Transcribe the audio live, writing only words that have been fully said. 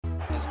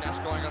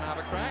Gascoigne going to have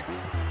a crack?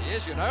 He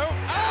is, you know.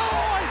 Oh,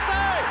 I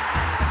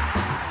say!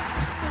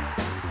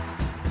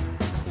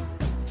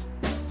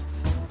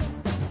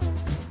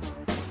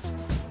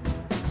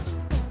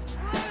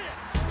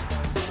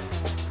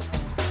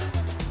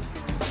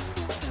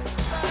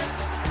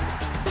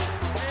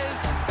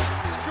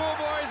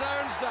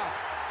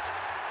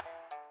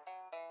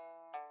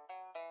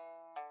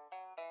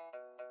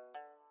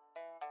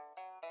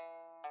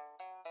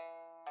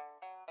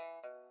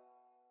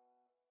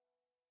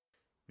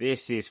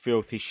 This is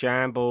Filthy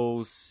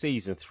Shambles,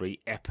 Season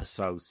 3,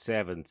 Episode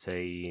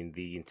 17.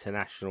 The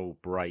international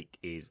break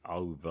is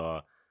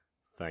over.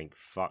 Thank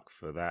fuck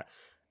for that.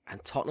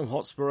 And Tottenham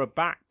Hotspur are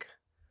back.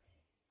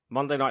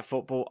 Monday Night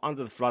Football,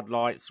 under the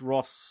floodlights.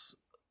 Ross,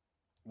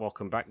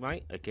 welcome back,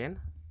 mate,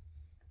 again.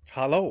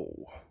 Hello.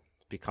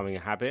 It's becoming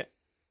a habit.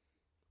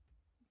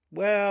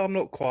 Well, I'm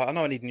not quite. I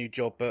know I need a new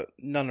job, but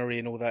nunnery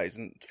and all that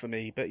isn't for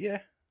me. But yeah.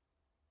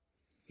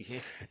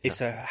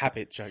 It's a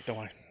habit, Jake, don't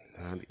worry.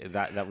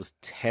 That was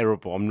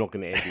terrible. I'm not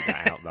going to edit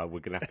that out, though.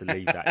 We're going to have to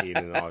leave that in,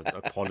 and I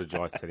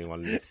apologise to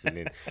anyone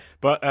listening.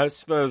 But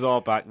Spurs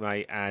are back,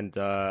 mate, and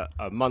a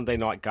Monday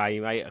night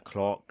game, 8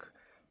 o'clock.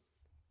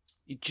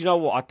 Do you know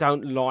what? I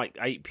don't like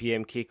 8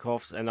 p.m.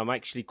 kickoffs, and I'm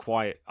actually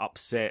quite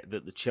upset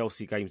that the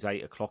Chelsea game's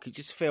 8 o'clock. It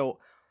just felt...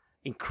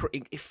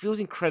 it feels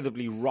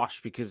incredibly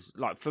rushed because,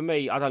 like, for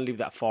me, I don't live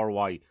that far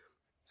away.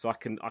 So I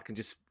can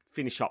just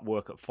finish up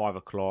work at 5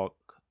 o'clock,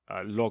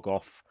 log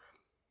off,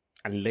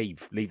 and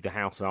leave the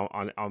house.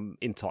 I'm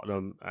in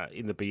Tottenham,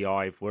 in the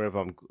Beehive, wherever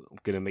I'm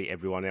going to meet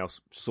everyone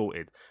else,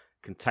 sorted.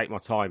 Can take my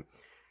time.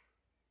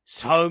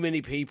 So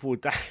many people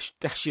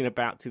dashing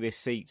about to their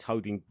seats,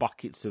 holding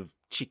buckets of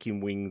chicken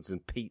wings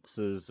and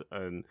pizzas,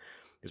 and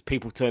there's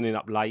people turning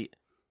up late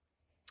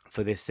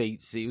for their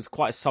seats. It was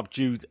quite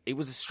subdued. It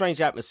was a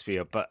strange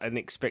atmosphere, but an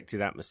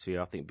expected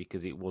atmosphere, I think,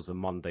 because it was a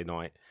Monday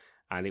night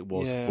and it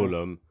was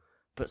Fulham.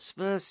 But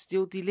Spurs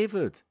still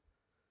delivered.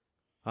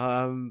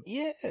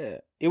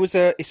 It's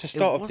a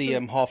start of the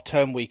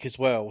half-term week as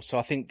well, so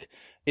I think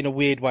in a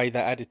weird way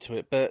that added to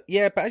it. But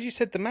as you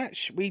said, the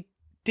match, we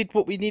did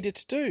what we needed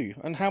to do,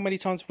 and how many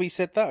times have we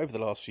said that over the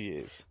last few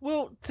years?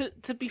 Well,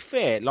 to be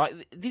fair, like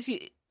this is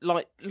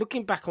like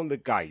looking back on the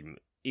game,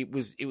 it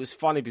was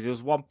funny because there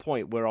was one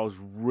point where I was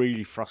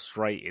really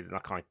frustrated and I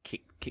kind of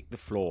kicked the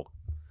floor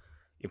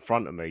in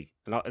front of me,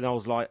 and I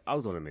was like,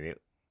 hold on a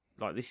minute,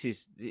 like this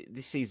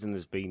season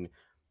has been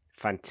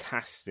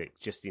fantastic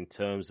just in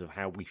terms of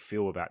how we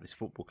feel about this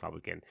football club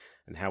again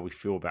and how we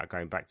feel about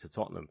going back to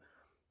Tottenham.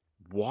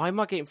 Why am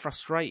I getting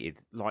frustrated?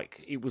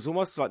 Like, it was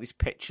almost like this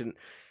petulant,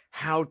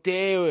 how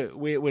dare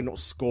we're not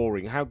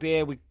scoring? How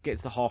dare we get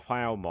to the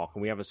half-hour mark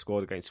and we haven't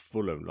scored against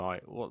Fulham?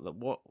 Like,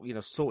 what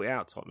sort it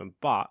out, Tottenham.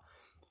 But,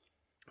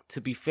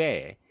 to be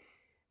fair,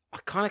 I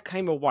kind of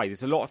came away,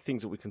 there's a lot of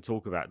things that we can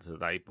talk about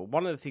today, but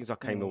one of the things I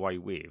came away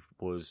with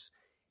was,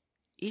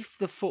 if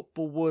the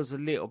football was a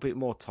little bit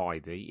more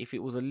tidy, if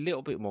it was a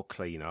little bit more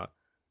cleaner,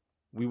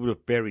 we would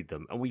have buried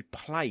them. And we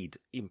played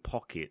in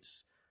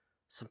pockets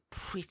some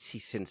pretty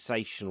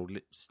sensational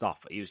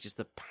stuff. It was just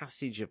the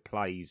passage of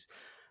plays,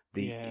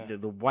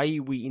 the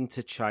way we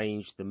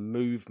interchanged, the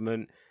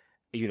movement.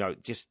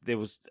 Just there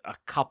was a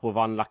couple of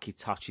unlucky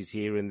touches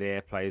here and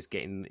there, players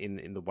getting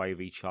in the way of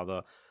each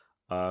other.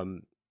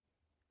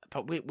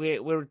 But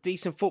we're a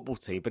decent football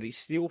team, but it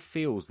still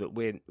feels that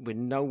we're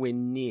nowhere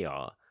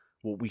near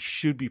what we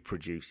should be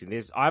producing.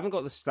 I haven't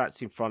got the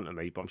stats in front of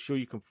me, but I'm sure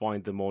you can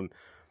find them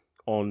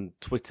on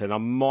Twitter. And I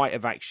might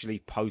have actually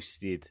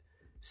posted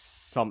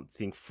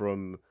something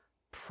from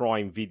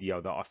Prime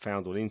Video that I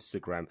found on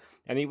Instagram.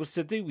 And it was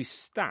to do with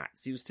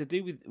stats. It was to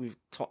do with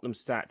Tottenham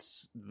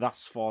stats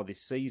thus far this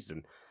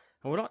season.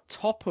 And we're like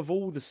top of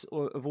all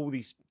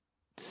these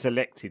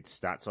selected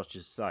stats, I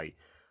should say.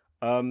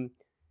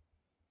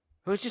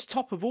 We're just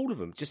top of all of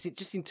them. Just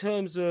in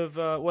terms of...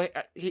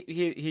 here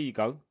you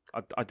go.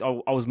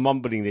 I was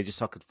mumbling there just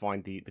so I could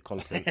find the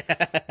content.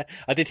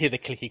 I did hear the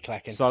clicky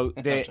clacking. So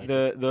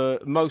the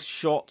most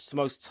shots,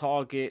 most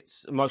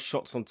targets, most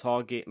shots on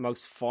target,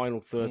 most final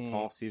third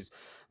passes,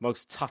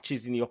 most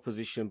touches in the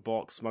opposition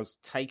box,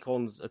 most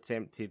take-ons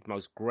attempted,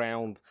 most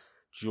ground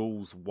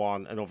duels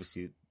won, and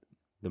obviously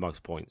the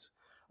most points.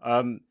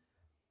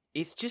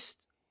 It's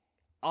just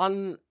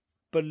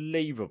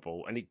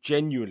unbelievable, and it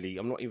genuinely,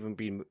 I'm not even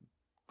being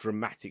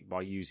dramatic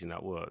by using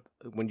that word.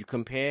 When you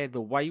compare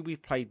the way we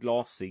played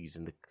last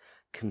season, the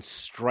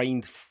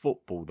constrained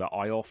football that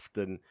I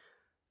often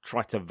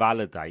try to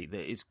validate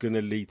that it's going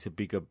to lead to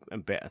bigger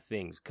and better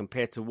things,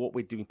 compared to what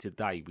we're doing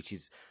today, which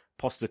is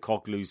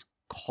Postecoglou's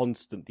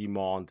constant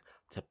demand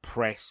to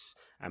press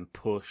and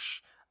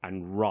push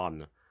and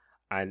run.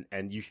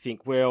 And you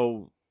think,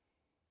 well,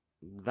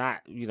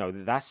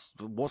 that's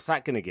what's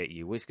that going to get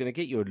you? Well, it's going to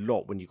get you a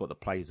lot when you've got the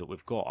players that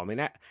we've got. I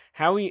mean,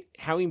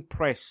 how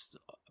impressed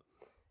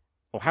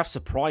or how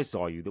surprised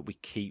are you that we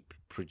keep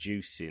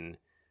producing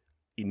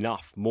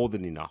enough, more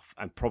than enough,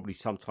 and probably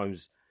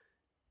sometimes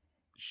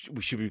we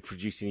should be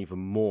producing even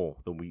more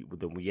than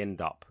we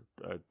end up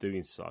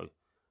doing so?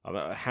 I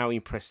mean, how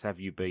impressed have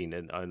you been,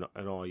 and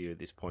are you at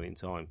this point in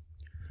time?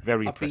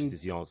 Very impressed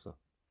is the answer.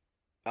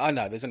 I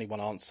know, there's only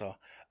one answer.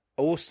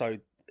 Also,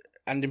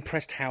 and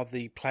impressed how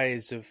the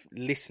players have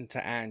listened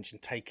to Ange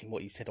and taken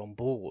what he said on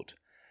board.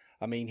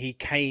 I mean, he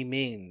came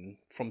in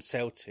from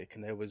Celtic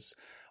and there was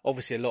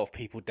obviously a lot of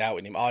people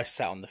doubting him. I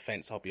sat on the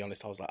fence, I'll be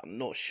honest. I was like, I'm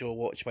not sure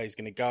which way he's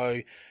going to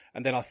go.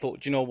 And then I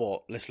thought, do you know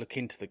what? Let's look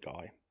into the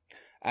guy.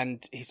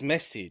 And his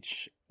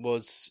message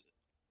was,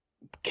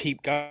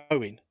 keep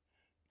going.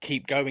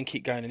 Keep going,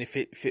 keep going. And if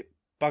it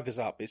buggers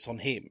up, it's on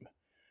him.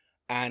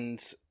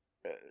 And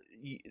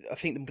I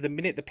think the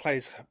minute the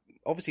players,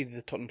 obviously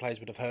the Tottenham players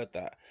would have heard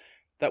that,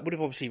 that would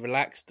have obviously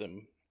relaxed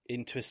them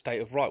into a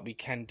state of, right, we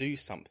can do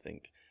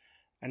something.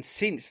 And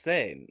since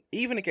then,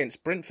 even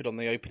against Brentford on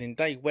the opening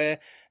day, where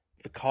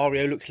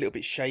Vicario looked a little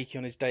bit shaky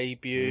on his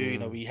debut,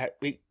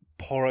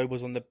 Porro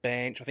was on the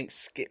bench. I think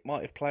Skip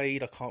might have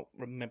played. I can't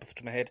remember off the top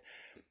of my head.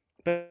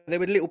 But there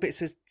were little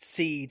bits of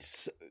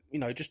seeds,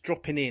 just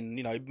dropping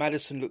in.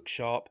 Maddison looked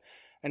sharp.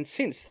 And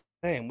since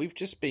then, we've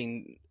just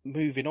been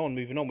moving on.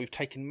 We've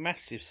taken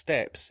massive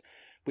steps,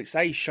 which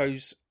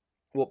shows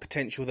what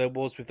potential there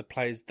was with the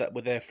players that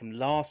were there from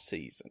last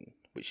season,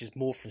 which is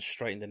more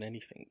frustrating than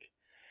anything.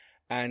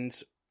 And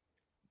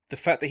the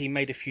fact that he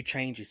made a few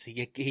changes,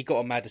 he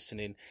got a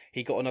Maddison in,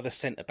 he got another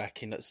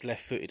centre-back in that's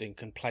left-footed and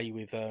can play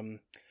with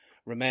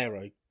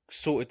Romero,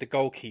 sorted the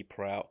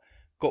goalkeeper out,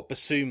 got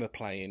Basuma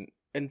playing,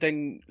 and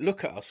then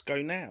look at us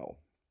go now.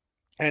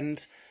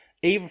 And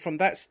even from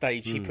that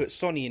stage, he put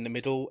Sonny in the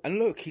middle, and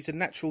look, he's a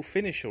natural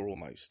finisher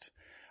almost.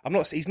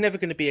 He's never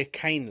going to be a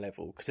Kane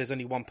level, because there's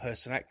only one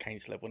person at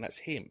Kane's level, and that's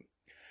him.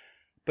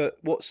 But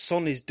what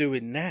Son is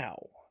doing now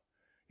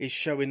is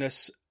showing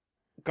us,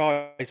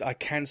 guys, I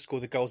can score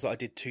the goals that I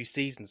did 2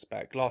 seasons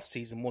back. Last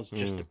season was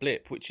just a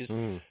blip, which is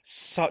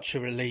such a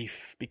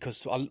relief,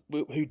 because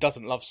who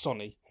doesn't love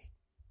Sonny?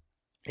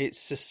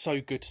 It's just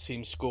so good to see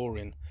him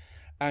scoring.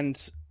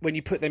 And when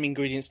you put them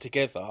ingredients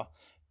together,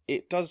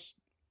 it does.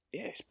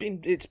 Yeah,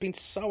 it's been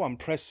so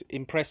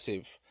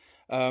impressive.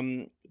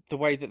 The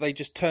way that they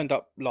just turned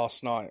up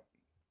last night,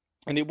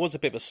 and it was a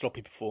bit of a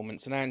sloppy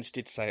performance. And Ange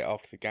did say it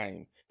after the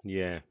game.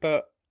 Yeah,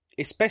 but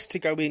it's best to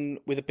go in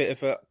with a bit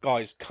of a,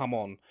 guys, come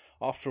on,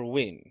 after a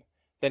win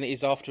than it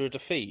is after a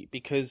defeat,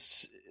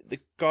 because the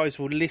guys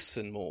will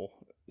listen more.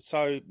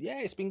 So yeah,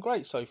 it's been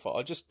great so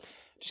far. Just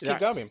keep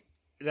going.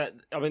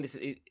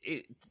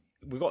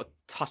 We've got to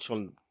touch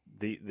on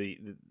the.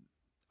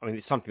 I mean,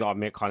 it's something that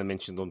I kind of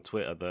mentioned on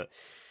Twitter, that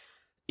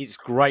it's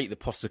great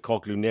that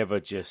Postecoglou never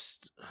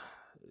just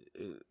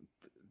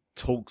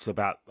talks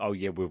about, oh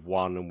yeah, we've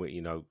won and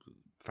we're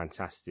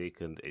fantastic,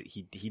 and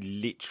he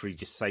literally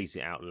just says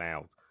it out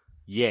loud.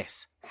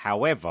 Yes,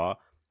 however,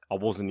 I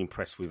wasn't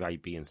impressed with A,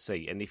 B, and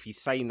C. And if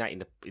he's saying that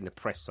in the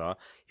presser,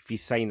 if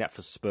he's saying that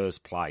for Spurs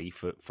play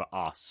for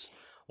us,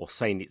 or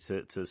saying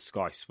it to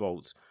Sky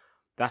Sports,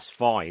 that's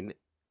fine.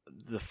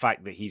 The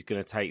fact that he's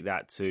going to take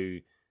that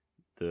to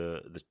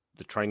the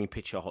training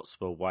pitch at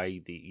Hotspur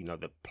Way, the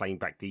playing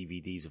back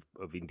DVDs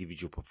of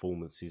individual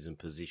performances and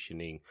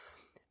positioning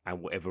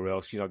and whatever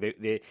else,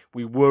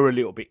 we were a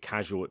little bit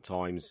casual at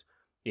times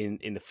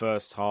in the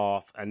first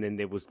half, and then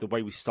there was the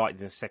way we started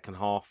in the second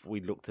half.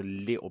 We looked a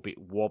little bit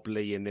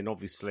wobbly, and then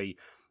obviously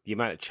the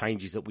amount of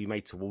changes that we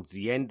made towards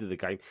the end of the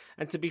game.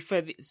 And to be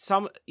fair,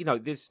 I'm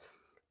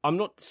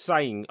not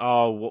saying,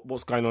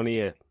 what's going on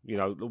here?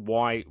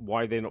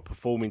 Why they're not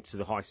performing to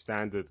the high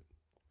standard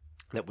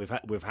that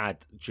we've had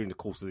during the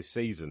course of this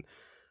season.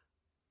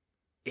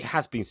 It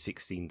has been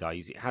 16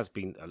 days. It has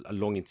been a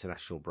long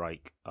international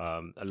break.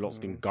 A lot's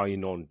been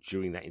going on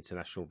during that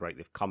international break.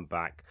 They've come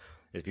back.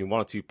 There's been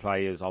 1 or 2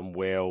 players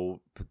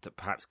unwell,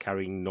 perhaps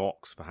carrying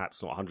knocks,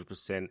 perhaps not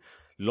 100%.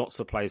 Lots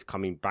of players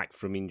coming back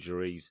from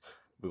injuries.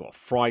 We've got a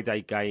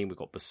Friday game. We've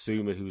got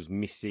Basuma, who's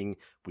missing.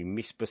 We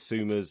miss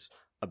Basuma's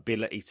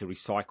ability to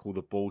recycle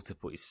the ball, to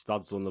put his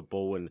studs on the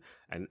ball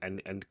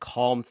and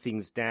calm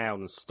things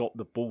down and stop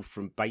the ball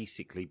from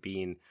basically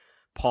being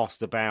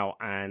passed about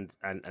and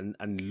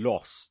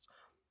lost.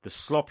 The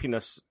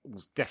sloppiness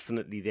was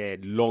definitely there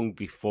long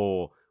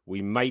before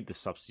we made the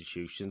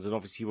substitutions, and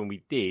obviously when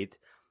we did,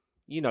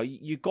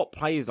 you got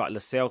players like Lo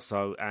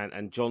Celso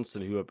and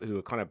Johnson who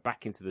are kind of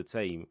back into the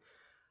team.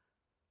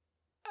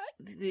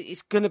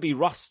 It's going to be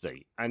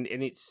rusty, and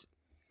it's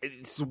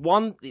the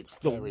one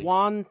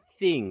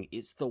thing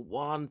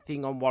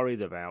I'm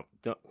worried about.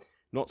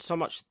 Not so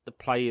much the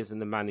players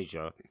and the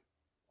manager,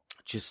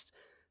 just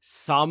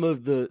some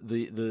of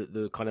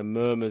the kind of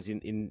murmurs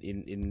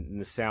in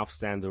the South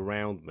Stand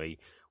around me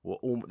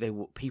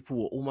people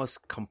were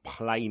almost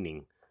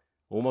complaining,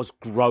 almost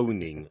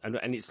groaning,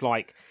 and it's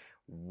like,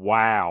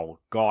 wow,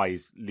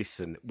 guys,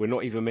 listen, we're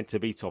not even meant to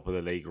be top of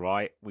the league,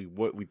 right? We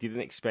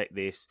didn't expect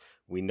this.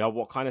 We know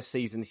what kind of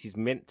season this is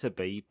meant to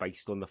be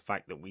based on the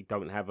fact that we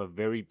don't have a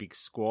very big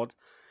squad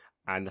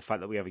and the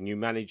fact that we have a new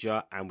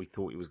manager, and we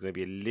thought it was going to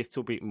be a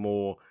little bit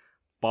more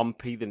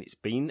bumpy than it's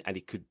been, and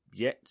it could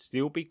yet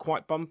still be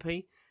quite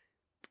bumpy.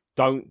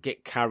 Don't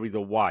get carried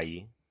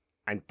away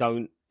and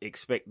don't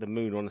expect the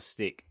moon on a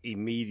stick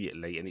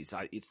immediately. And it's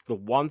the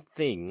one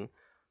thing,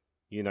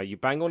 You know, you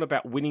bang on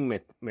about winning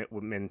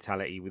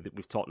mentality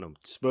with Tottenham.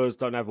 Spurs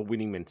don't have a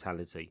winning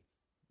mentality.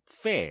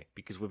 Fair,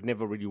 because we've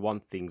never really won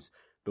things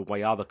the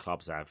way other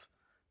clubs have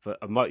for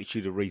a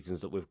multitude of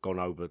reasons that we've gone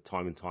over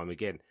time and time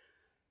again.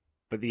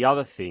 But the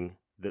other thing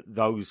that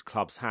those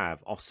clubs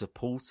have are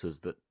supporters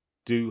that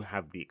do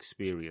have the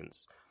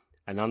experience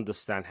and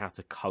understand how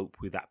to cope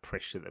with that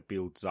pressure that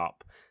builds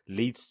up,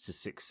 leads to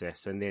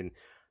success, and then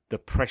the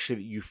pressure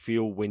that you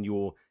feel when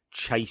you're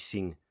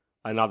chasing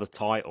another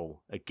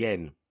title.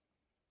 Again,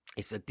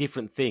 it's a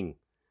different thing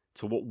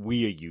to what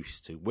we are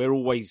used to. We're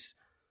always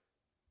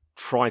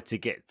trying to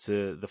get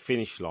to the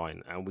finish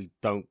line, and we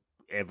don't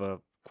ever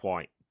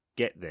quite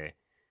get there.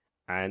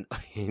 And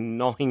in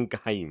 9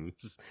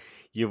 games,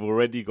 you've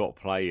already got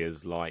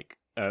players like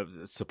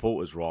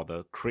supporters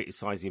rather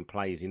criticising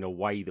players in a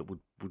way that would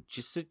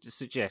just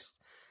suggest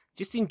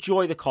just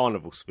enjoy the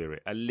carnival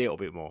spirit a little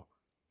bit more,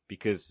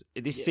 because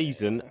this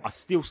season I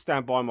still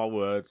stand by my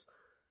words,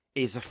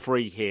 is a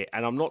free hit,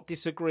 and I'm not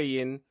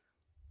disagreeing.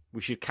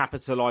 We should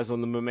capitalise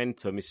on the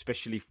momentum,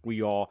 especially if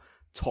we are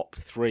top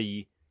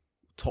 3,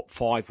 top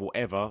 5,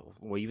 whatever,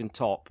 or even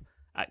top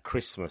at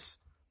Christmas.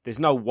 There's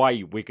no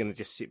way we're going to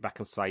just sit back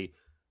and say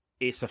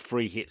it's a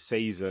free hit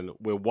season,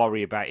 we'll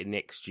worry about it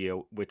next year,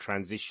 we're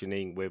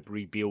transitioning, we're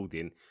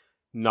rebuilding.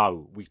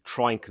 No, we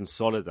try and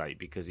consolidate,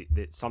 because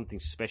something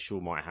special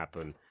might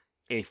happen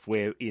if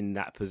we're in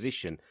that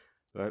position.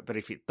 But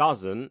if it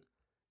doesn't,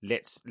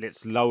 let's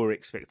lower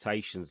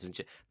expectations.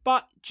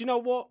 But do you know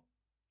what?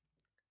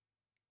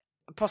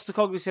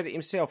 Postecoglou said it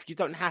himself. You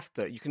don't have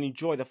to. You can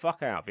enjoy the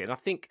fuck out of it. And I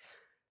think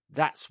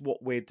that's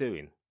what we're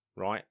doing,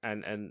 right?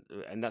 And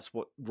that's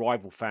what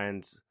rival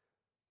fans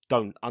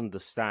don't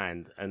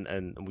understand.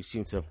 And we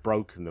seem to have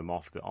broken them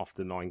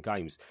after 9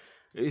 games.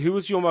 Who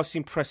was your most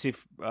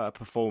impressive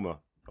performer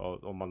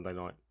on Monday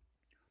night?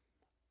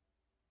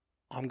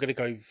 I'm going to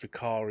go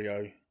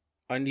Vicario,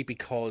 only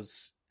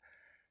because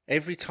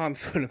every time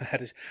Fulham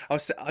had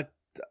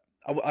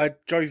I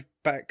drove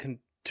back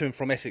to and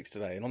from Essex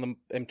today, and on the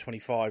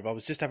M25, I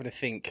was just having to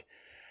think.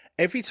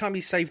 Every time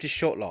he saved a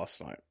shot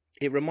last night,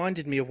 it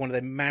reminded me of one of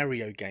them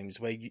Mario games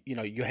where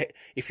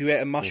if you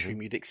ate a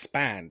mushroom, you'd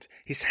expand.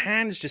 His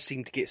hands just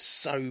seemed to get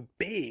so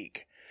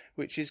big,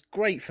 which is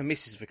great for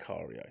Mrs.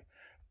 Vicario.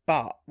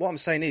 But what I'm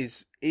saying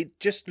is, it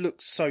just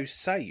looks so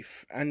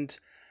safe. And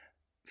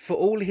for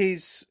all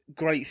his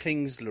great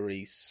things,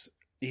 Lloris,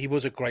 he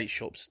was a great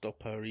shot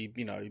stopper. He,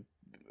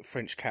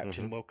 French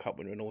captain, World Cup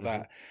winner, and all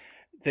that.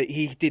 That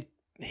he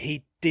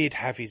did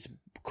have his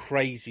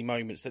crazy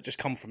moments that just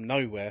come from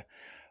nowhere.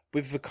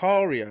 With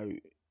Vicario,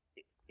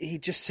 he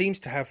just seems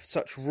to have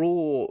such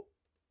raw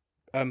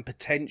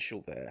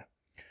potential there.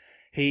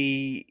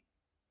 He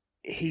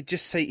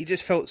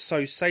just felt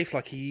so safe,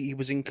 like he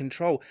was in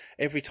control.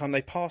 Every time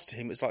they passed to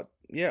him, it's like,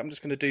 yeah, I'm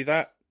just going to do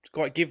that.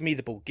 Quite, give me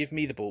the ball.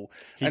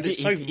 He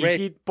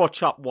did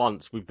botch up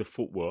once with the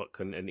footwork,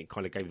 and it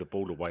kind of gave the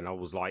ball away. And I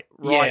was like,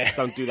 right,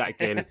 don't do that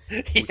again.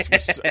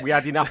 We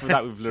had enough of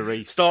that with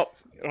Lloris. Stop.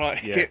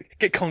 Right,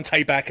 get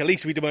Conte back. At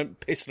least we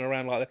weren't pissing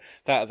around like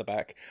that at the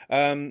back.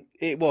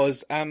 It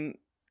was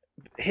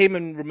him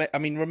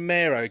and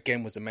Romero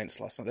again was immense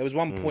last night. There was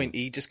one point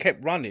he just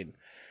kept running.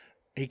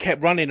 He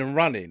kept running and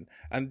running,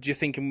 and you're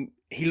thinking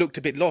he looked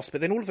a bit lost.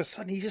 But then all of a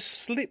sudden he just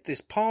slipped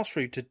this pass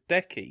through to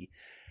Decky.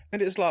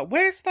 And it's like,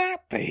 where's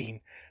that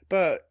been?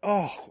 But,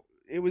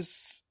 it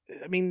was...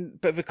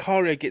 but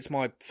Vicario gets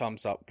my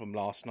thumbs up from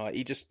last night.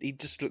 He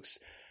just looks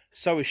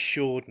so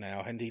assured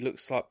now, and he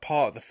looks like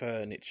part of the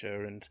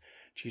furniture, and to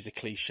use a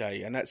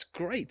cliche. And that's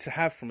great to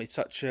have from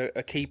such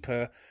a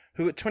keeper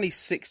who at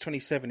 26,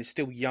 27 is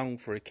still young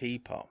for a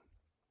keeper.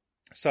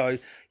 So,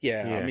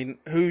 yeah.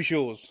 Who's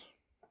yours?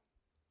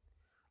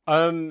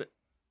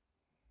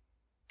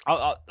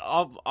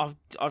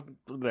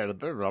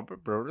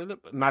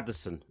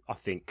 Maddison, I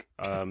think.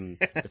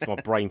 As my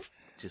brain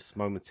just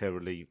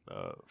momentarily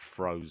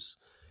froze.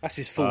 That's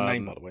his full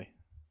name, by the way.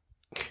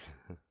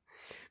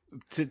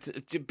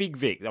 To Big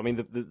Vic,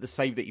 the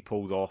save that he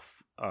pulled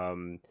off,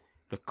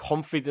 the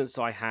confidence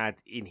I had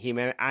in him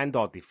and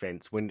our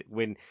defence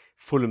when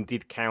Fulham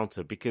did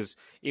counter, because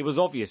it was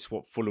obvious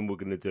what Fulham were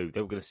going to do.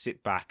 They were going to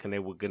sit back and they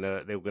were going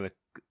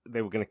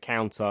to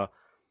counter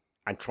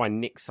and try and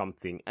nick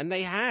something, and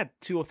they had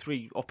 2 or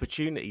 3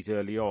 opportunities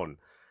early on,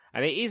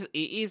 and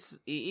it's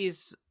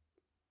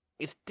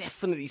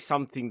definitely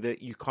something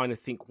that you kind of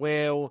think,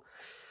 well,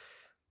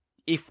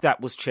 if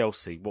that was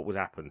Chelsea, what would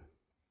happen?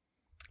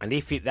 And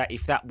if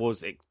that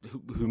was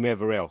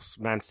whomever else,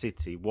 Man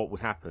City, what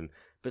would happen?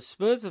 But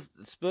Spurs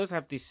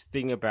have this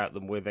thing about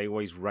them where they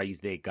always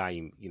raise their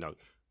game.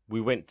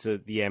 We went to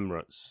the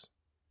Emirates,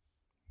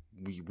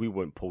 we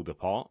weren't pulled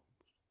apart,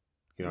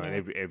 and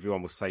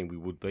everyone was saying we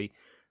would be.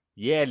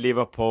 Yeah,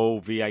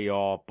 Liverpool,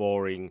 VAR,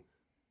 boring.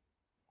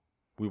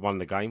 We won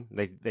the game.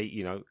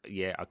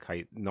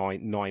 Okay,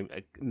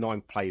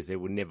 nine players there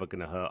were never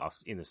going to hurt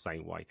us in the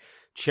same way.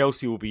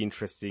 Chelsea will be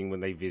interesting when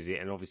they visit,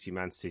 and obviously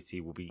Man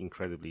City will be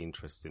incredibly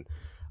interesting,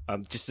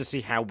 just to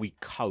see how we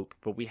cope.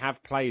 But we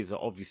have players that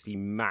obviously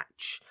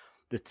match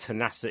the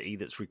tenacity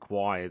that's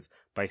required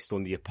based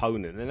on the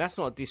opponent. And that's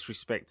not a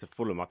disrespect to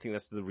Fulham. I think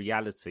that's the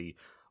reality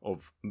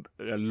of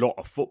a lot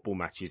of football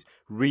matches.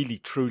 Really,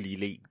 truly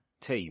elite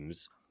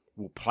teams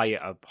will play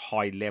at a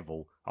high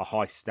level, a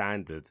high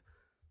standard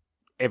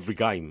every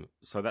game.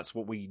 So that's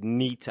what we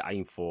need to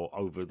aim for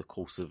over the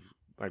course of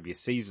maybe a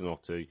season or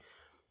two,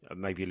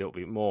 maybe a little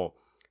bit more.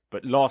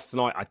 But last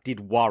night I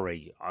did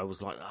worry. I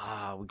was like,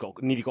 we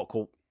nearly got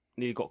caught.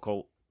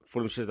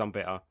 Fulham should have done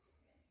better.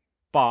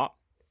 But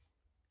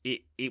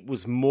it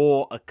was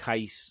more a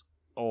case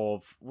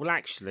of, well,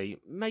 actually,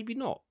 maybe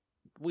not.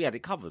 We had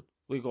it covered.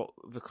 We got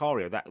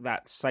Vicario.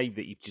 That save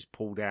that he just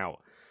pulled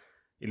out,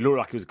 it looked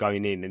like it was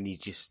going in, and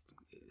it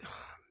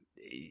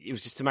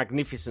was just a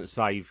magnificent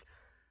save.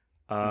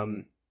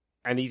 And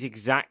he's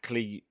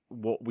exactly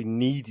what we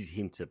needed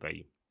him to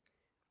be.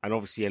 And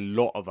obviously a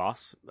lot of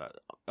us,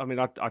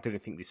 I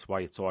didn't think this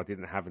way at all. I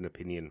didn't have an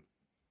opinion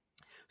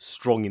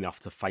strong enough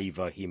to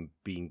favour him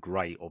being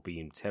great or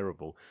being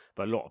terrible.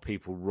 But a lot of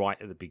people right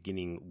at the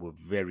beginning were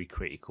very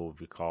critical of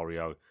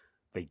Vicario.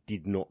 They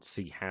did not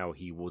see how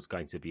he was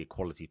going to be a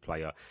quality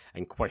player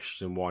and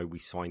question why we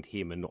signed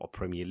him and not a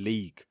Premier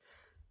League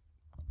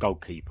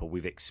goalkeeper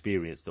with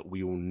experience that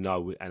we all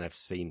know and have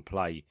seen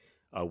play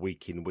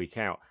week in, week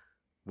out.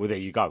 Well, there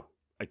you go.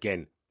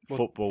 Again,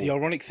 football. The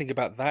ironic thing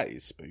about that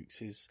is,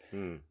 Spooks, is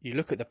you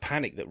look at the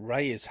panic that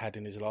Ray has had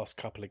in his last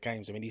couple of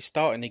games. I mean, he's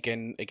starting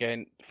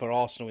again for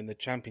Arsenal in the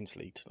Champions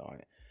League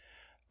tonight.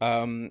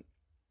 And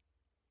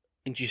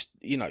just,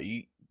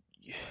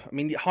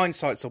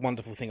 hindsight's a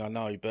wonderful thing, I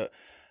know, but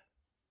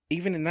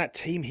even in that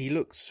team, he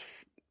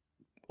looks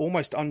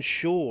almost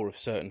unsure of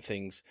certain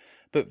things.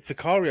 But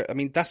Vicario, I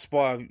mean, that's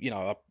why,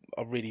 I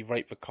really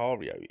rate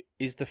Vicario,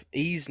 is the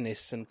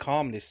easiness and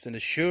calmness and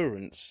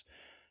assurance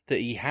that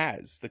he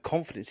has, the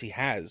confidence he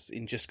has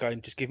in just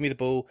give me the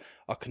ball,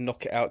 I can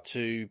knock it out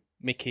to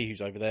Mickey,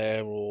 who's over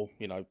there, or,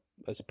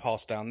 as a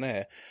pass down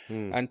there.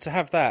 And to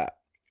have that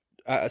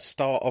at a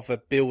start of a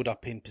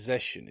build-up in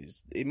possession,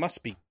 it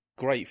must be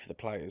great for the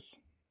players.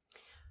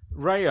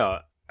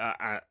 Raya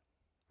at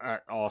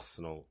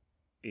Arsenal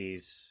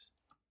is...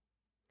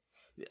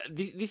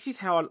 This is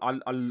how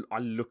I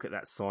look at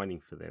that signing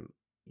for them.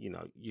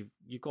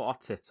 You've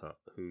got Arteta,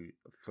 who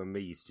for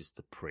me is just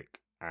a prick,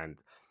 and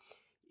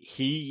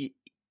he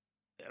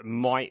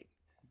might,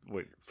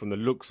 from the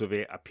looks of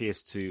it,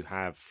 appears to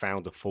have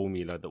found a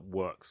formula that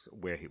works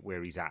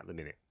where he's at the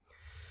minute.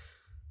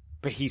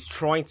 But he's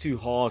trying too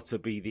hard to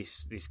be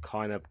this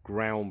kind of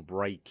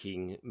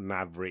groundbreaking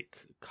maverick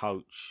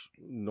coach,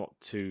 not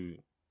too,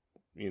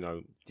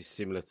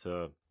 dissimilar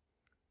to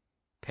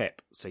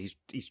Pep. So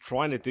he's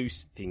trying to do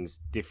things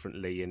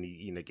differently, and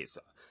he gets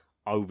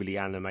overly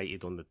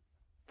animated on the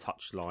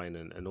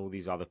touchline and all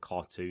these other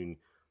cartoon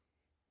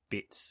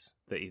bits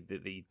that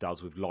he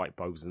does with light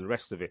bulbs and the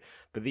rest of it.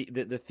 But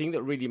the thing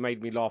that really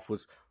made me laugh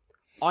was,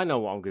 I know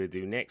what I'm going to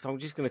do next. I'm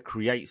just going to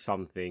create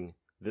something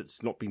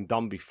that's not been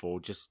done before,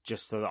 just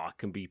so that I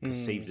can be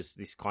perceived as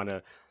this kind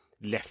of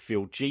left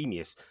field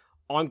genius.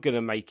 I'm going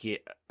to make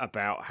it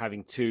about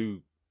having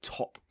two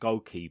top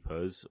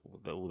goalkeepers,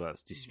 all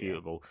that's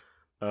disputable.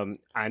 Yeah.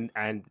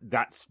 And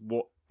that's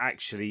what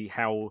actually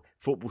how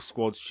football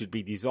squads should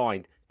be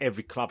designed.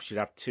 Every club should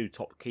have two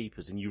top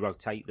keepers, and you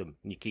rotate them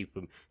and you keep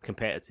them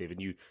competitive, and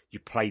you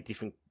play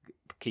different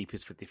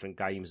keepers for different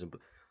games. And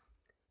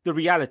the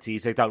reality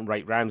is they don't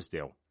rate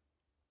Ramsdale.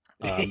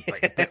 Sorry,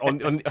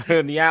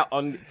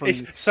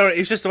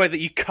 it's just the way that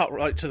you cut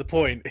right to the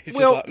point. It's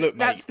well, just like, look,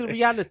 that's mate. the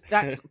reality.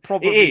 That's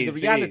probably the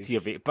reality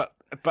of it. But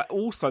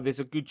also, there's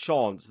a good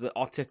chance that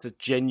Arteta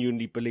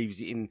genuinely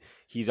believes in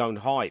his own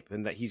hype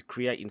and that he's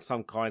creating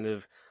some kind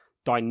of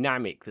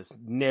dynamic that's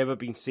never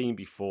been seen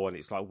before. And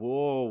it's like,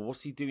 whoa,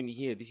 what's he doing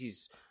here?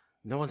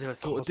 No one's ever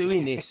thought of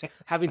doing this.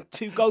 Having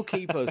two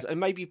goalkeepers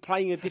and maybe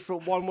playing a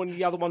different one when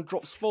the other one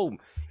drops form.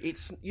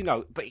 It's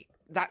but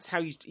that's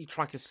how he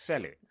tried to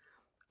sell it.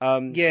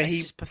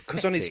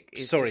 Because on his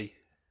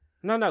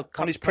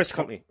on his press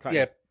conference, I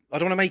don't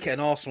want to make it an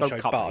Arsenal show,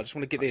 but I just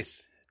want to get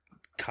this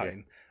cutting.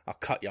 Yeah. I'll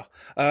cut you.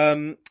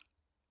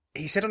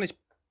 He said on his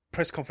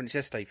press conference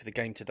yesterday for the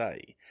game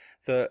today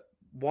that,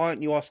 why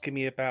aren't you asking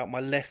me about my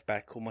left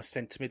back or my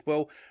centre mid?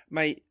 Well,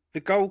 mate, the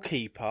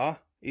goalkeeper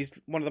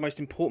is one of the most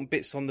important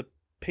bits on the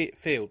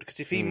field, because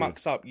if he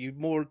mucks up,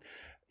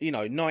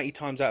 90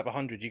 times out of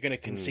 100, you're going to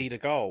concede a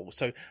goal.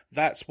 So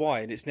that's why,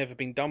 and it's never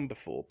been done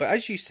before. But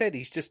as you said,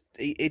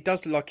 it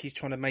does look like he's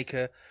trying to make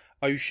a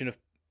ocean of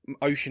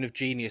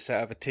genius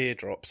out of a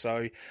teardrop.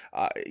 So,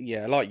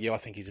 like you, I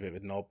think he's a bit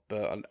of a knob.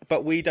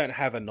 But we don't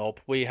have a knob.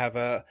 We have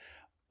a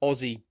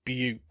Aussie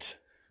beaut,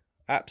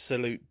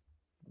 absolute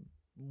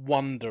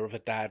wonder of a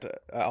dad at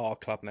our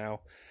club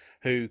now,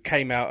 who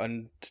came out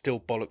and still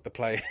bollocked the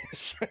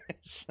players.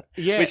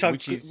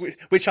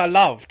 which I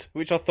loved,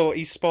 which I thought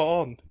he's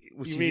spot on.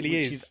 Which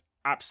is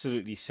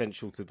absolutely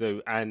essential to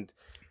do, and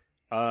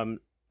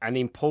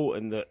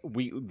important that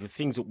the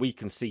things that we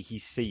can see,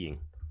 he's seeing.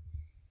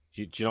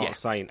 Do you know what I'm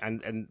saying?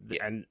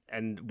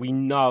 And we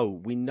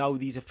know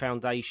these are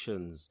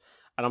foundations,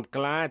 And I'm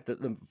glad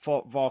that the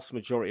vast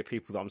majority of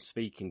people that I'm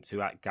speaking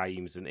to at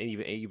games and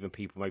even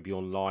people maybe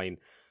online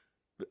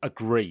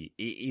agree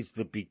it is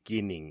the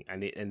beginning,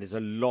 and there's a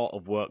lot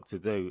of work to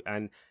do,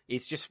 and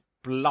it's just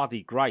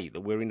bloody great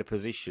that we're in a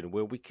position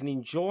where we can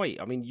enjoy.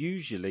 I mean,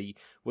 usually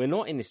we're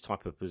not in this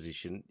type of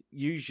position.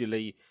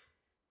 Usually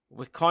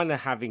we're kind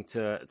of having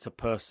to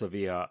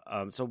persevere.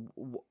 So,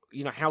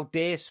 how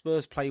dare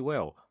Spurs play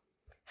well?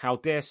 How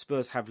dare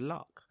Spurs have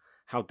luck?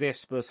 How dare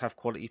Spurs have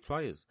quality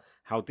players?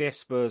 How dare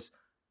Spurs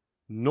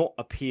not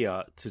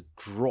appear to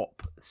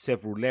drop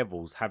several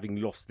levels, having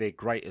lost their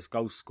greatest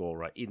goal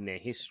scorer in their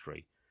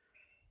history?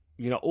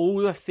 All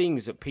the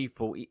things that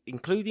people,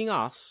 including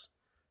us,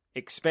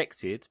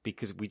 expected,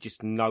 because we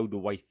just know the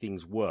way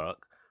things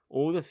work,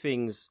 all the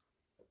things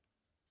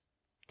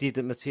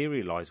didn't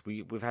materialise.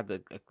 We've had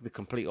the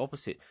complete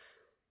opposite.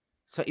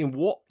 So in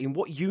what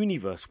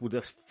universe would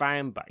a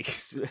fan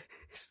base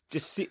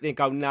just sit there and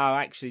go, no,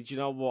 actually, do you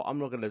know what? I'm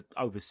not going to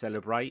over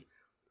celebrate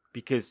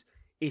because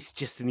it's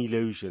just an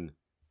illusion.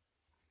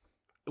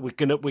 We're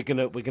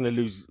gonna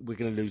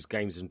lose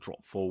games and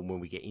drop form when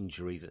we get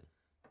injuries.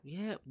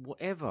 Yeah,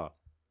 whatever.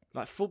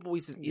 Like, football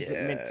isn't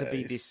meant to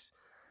be this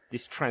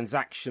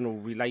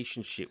transactional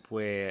relationship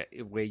where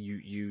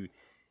you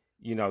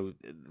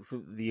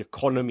the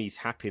economy's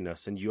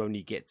happiness, and you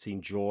only get to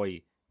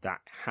enjoy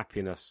that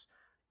happiness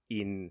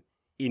in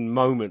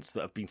moments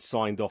that have been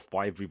signed off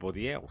by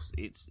everybody else.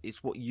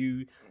 It's what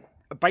you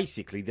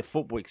basically, the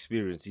football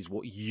experience is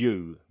what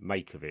you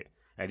make of it.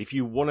 And if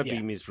you want to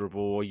be miserable,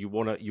 or you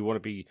want to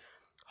be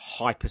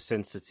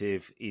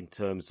hypersensitive in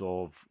terms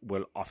of,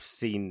 well, I've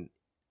seen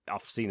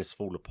us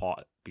fall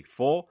apart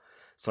before,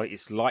 so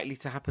it's likely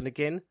to happen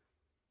again.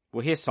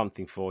 Well, here's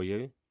something for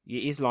you.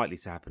 It is likely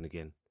to happen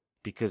again,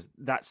 because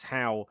that's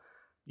how,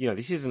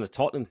 this isn't a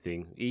Tottenham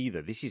thing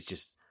either. This is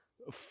just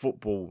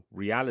football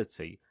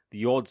reality.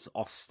 The odds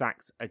are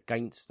stacked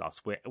against us.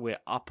 We're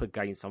up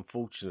against,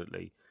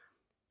 unfortunately,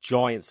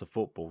 giants of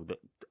football that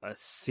are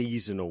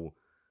seasonal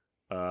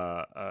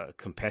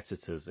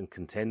competitors and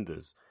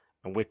contenders,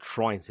 and we're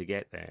trying to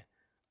get there.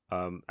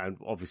 And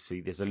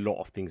obviously, there's a lot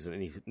of things that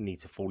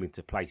need to fall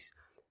into place.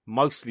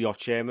 Mostly our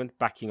chairman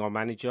backing our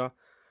manager,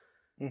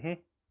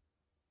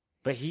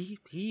 but he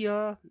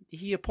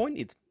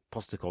appointed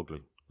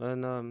Postecoglou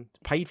and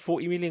paid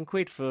 40 million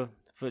quid for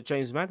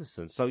James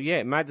Maddison. So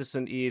yeah,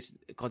 Maddison is,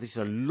 God, this is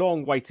a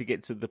long way to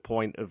get to the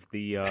point of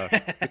the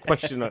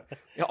question that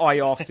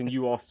I asked and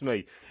you asked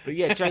me. But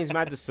yeah, James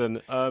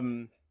Maddison,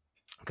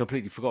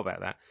 completely forgot about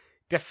that.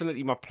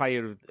 Definitely my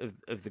player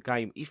of the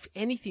game. If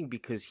anything,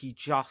 because he's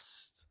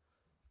just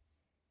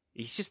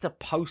a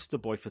poster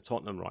boy for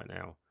Tottenham right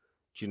now.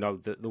 Do you know,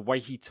 the way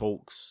he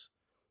talks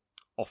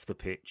off the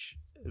pitch,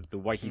 the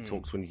way he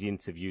talks when he's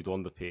interviewed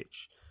on the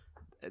pitch,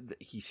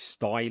 his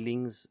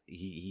stylings,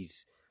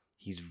 his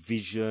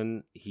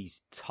vision,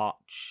 his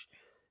touch,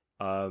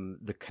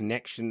 the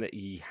connection that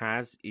he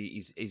has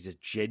is a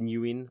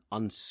genuine,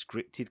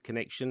 unscripted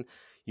connection.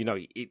 He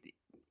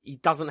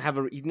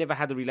never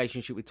had a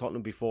relationship with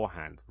Tottenham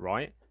beforehand,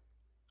 right?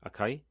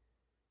 Okay,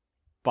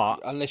 but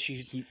unless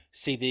you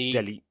see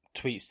the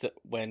tweets that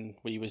when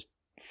he was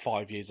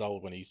 5 years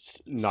old, when he's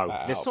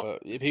but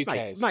who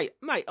cares, mate?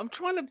 I'm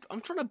trying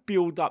to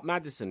build up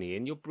Maddison here,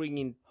 and you're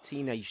bringing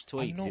teenage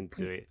tweets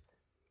into it.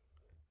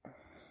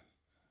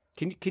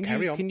 Can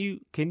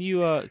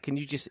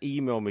you just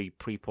email me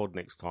pre-pod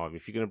next time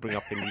if you're going to bring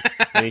up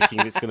anything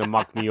that's going to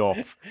mug me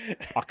off?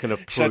 I can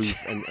approve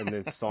and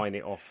then sign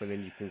it off, and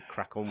then you can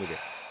crack on with it.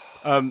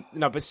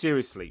 No, but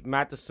seriously,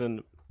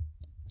 Maddison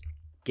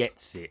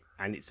gets it,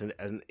 and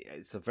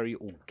it's a very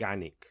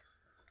organic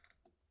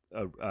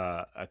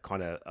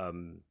kind of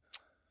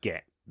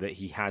get that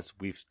he has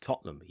with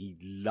Tottenham. He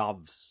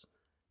loves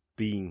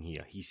being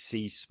here. He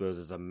sees Spurs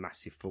as a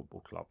massive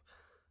football club,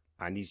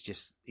 and he's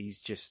just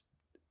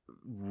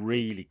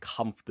really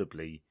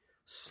comfortably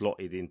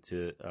slotted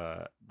into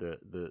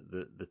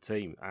the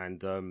team,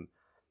 and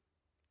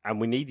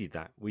we needed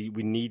that. We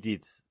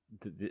needed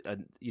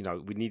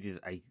we needed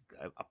a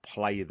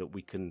player that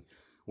we can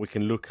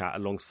look at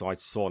alongside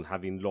Son,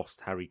 having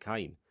lost Harry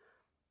Kane.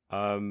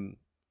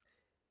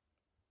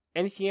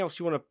 Anything else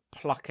you want to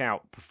pluck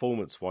out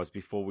performance-wise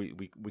before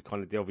we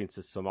kind of delve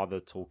into some other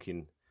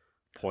talking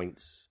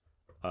points,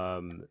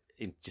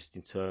 in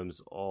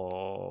terms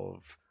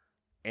of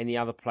any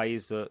other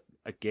players that,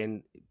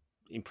 again,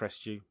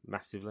 impressed you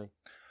massively?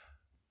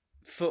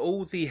 For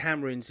all the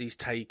hammerings he's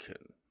taken,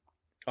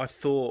 I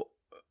thought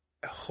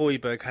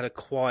Højbjerg had a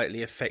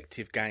quietly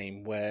effective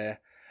game where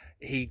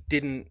you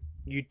didn't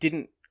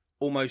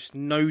almost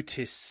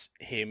notice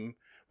him,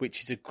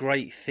 which is a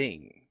great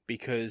thing,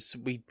 because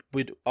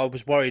I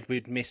was worried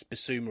we'd miss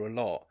Basuma a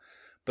lot.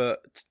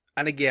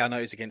 And again, I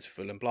know it's against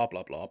Fulham, blah,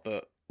 blah, blah,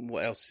 but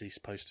what else is he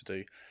supposed to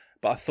do?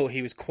 But I thought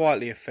he was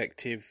quietly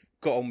effective,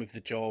 got on with the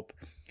job.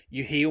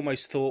 He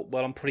almost thought,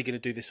 well, I'm probably going to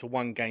do this for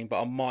one game,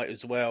 but I might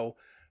as well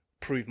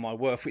prove my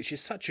worth, which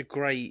is such a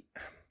great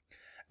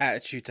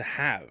attitude to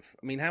have.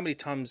 I mean, how many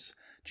times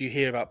do you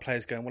hear about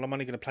players going, well, I'm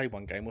only going to play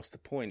one game, what's the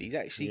point? He's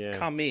actually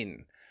come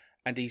in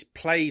and he's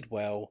played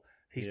well.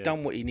 He's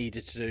done what he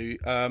needed to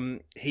do.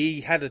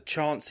 He had a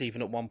chance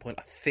even at one point,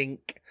 I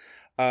think.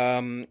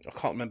 I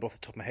can't remember off the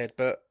top of my head,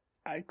 but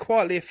a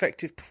quietly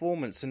effective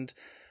performance. And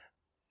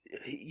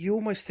you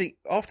almost think,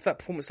 after that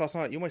performance last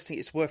night, you almost think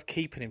it's worth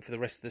keeping him for the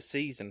rest of the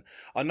season.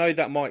 I know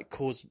that might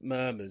cause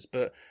murmurs,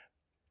 but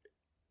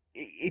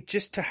it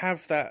just to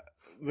have that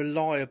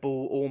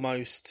reliable,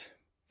 almost,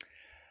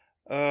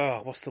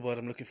 what's the word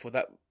I'm looking for?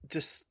 That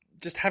just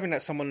having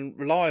that someone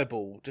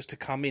reliable just to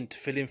come in to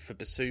fill in for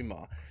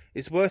Basuma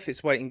is worth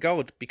its weight in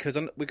gold, because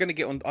we're going to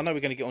get on. I know we're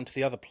going to get on to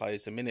the other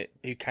players in a minute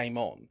who came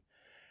on,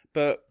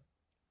 but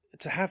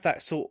to have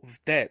that sort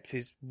of depth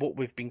is what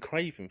we've been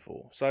craving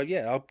for. So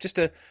yeah, just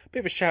a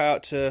bit of a shout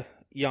out to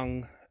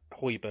young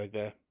Højbjerg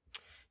there.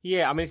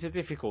 Yeah, I mean, it's a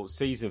difficult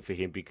season for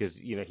him because,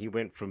 he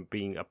went from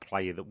being a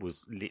player that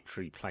was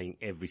literally playing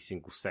every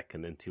single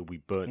second until we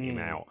burnt him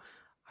out.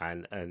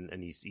 And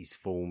his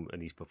form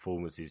and his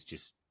performances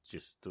just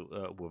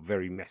were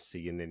very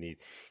messy. And then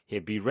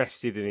he'd be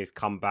rested and he'd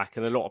come back.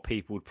 And a lot of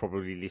people would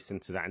probably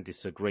listen to that and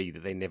disagree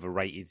that they never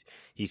rated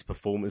his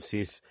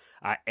performances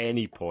at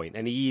any point.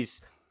 And he's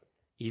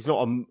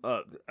not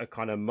a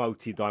kind of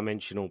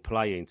multi-dimensional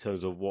player in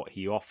terms of what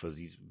he offers.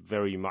 He's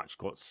very much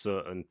got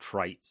certain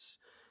traits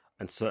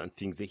and certain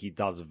things that he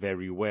does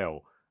very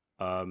well.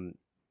 And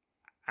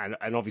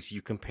obviously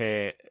you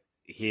compare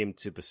him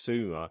to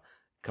Basuma,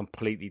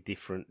 completely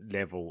different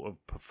level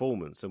of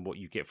performance. And what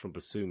you get from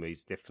Basuma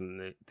is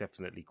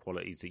definitely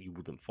qualities that you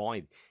wouldn't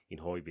find in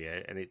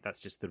Højbjerg. And that's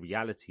just the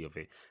reality of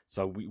it.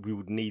 So we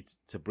would need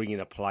to bring in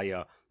a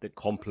player that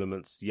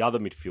complements the other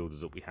midfielders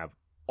that we have.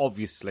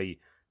 Obviously,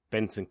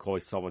 Bentancur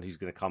is someone who's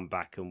going to come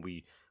back, and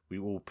we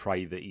all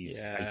pray that his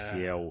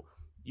ACL,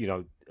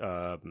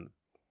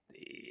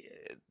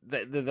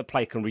 the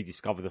player can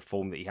rediscover the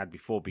form that he had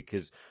before,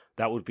 because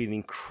that would be an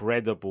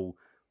incredible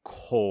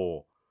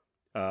core,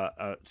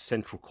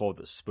 central core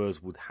that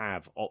Spurs would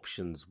have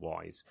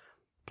options-wise.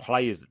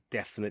 Players that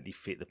definitely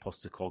fit the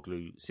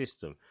Postecoglou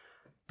system.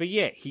 But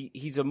yeah,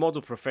 he's a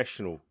model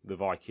professional, the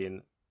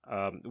Viking,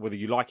 whether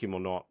you like him or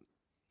not.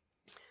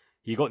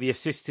 He got the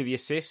assist to the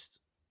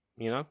assist.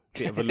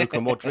 Bit of a Luka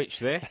Modric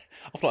there.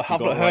 I've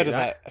not heard of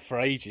that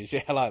for ages.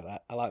 Yeah, I like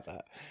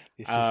that.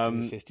 The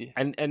assist.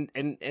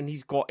 And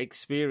he's got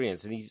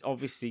experience, and he's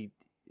obviously,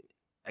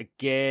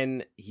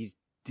 again, he's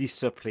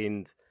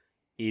disciplined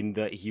in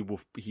that he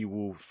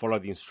will follow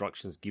the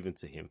instructions given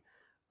to him.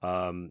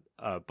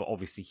 But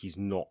obviously he's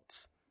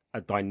not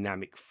a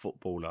dynamic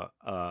footballer,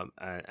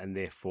 and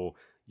therefore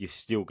you're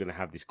still going to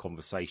have this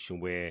conversation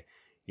where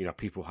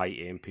people hate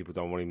him, people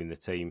don't want him in the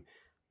team.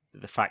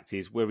 The fact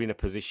is, we're in a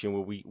position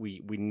where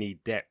we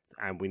need depth,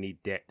 and we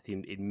need depth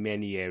in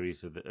many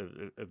areas of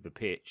the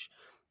pitch,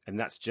 and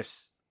that's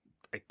just,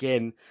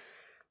 again,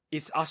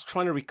 it's us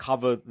trying to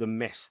recover the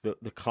mess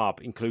that the club,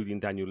 including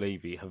Daniel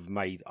Levy, have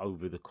made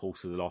over the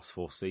course of the last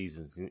 4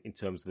 seasons in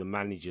terms of the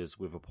managers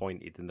we've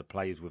appointed and the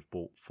players we've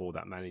bought for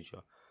that manager.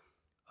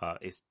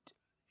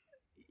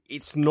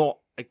 It's not,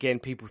 again,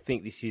 people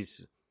think this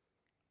is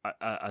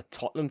a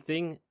Tottenham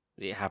thing.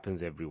 It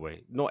happens everywhere.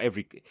 Not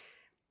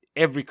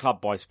every club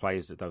buys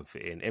players that don't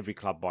fit in. Every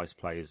club buys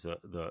players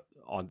that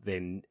are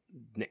then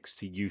next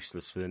to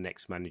useless for the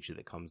next manager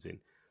that comes in.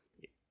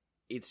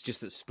 It's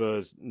just that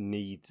Spurs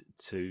need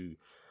to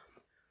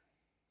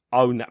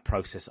own that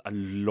process a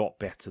lot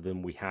better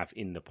than we have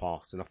in the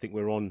past. And I think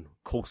we're on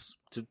course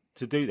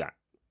to do that.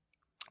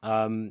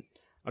 I'm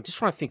just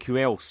trying to think who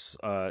else.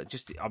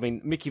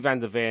 Mickey van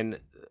der Ven,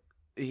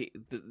 the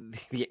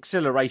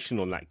acceleration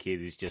on that kid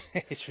is just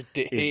it's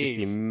ridiculous. It's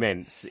just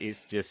immense.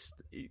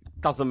 It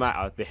doesn't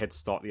matter the head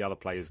start the other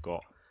players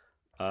got.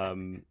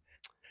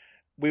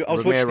 I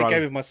was watching the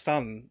game with my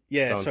son.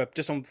 Yeah, so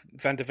just on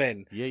Van der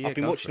Ven. Yeah, I've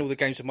been watching all the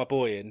games with my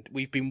boy, and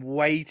we've been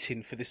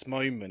waiting for this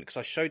moment, because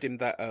I showed him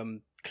that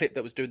clip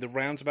that was doing the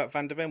rounds about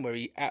Van der Ven, where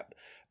he at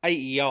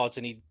 80 yards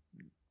and he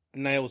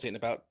nails it in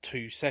about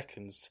 2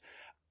 seconds.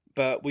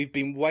 But we've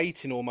been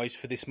waiting almost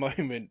for this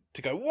moment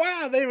to go,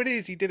 wow, there it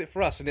is, he did it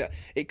for us. And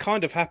it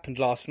kind of happened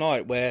last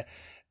night, where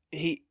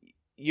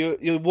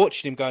you're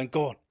watching him going,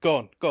 go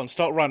on,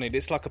 start running.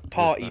 It's like a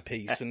party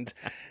piece, and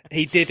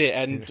he did it,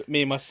 and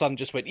me and my son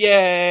just went,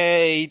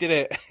 yay, he did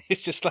it.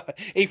 It's just like,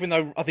 even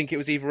though I think it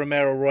was either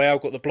Romero or Royale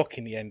got the block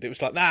in the end, it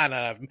was like,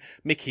 no,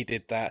 Mickey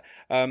did that.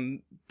 I know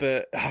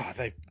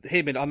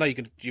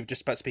you're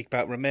just about to speak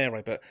about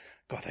Romero, but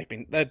God,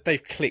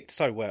 they've clicked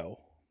so well.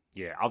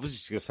 Yeah, I was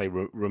just going to say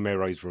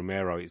Romero's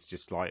Romero. It's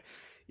just like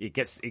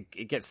it's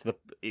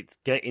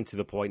getting to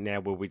the point now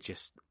where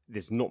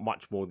there's not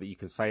much more that you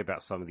can say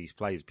about some of these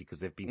players, because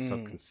they've been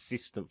so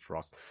consistent for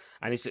us,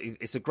 and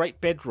it's a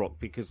great bedrock,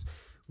 because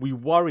we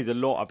worried a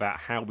lot about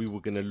how we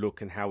were going to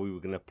look and how we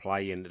were going to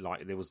play, and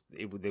like there was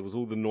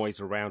all the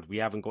noise around. We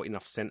haven't got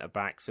enough centre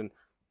backs, and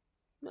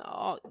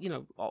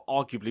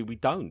arguably we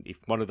don't. If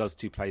one of those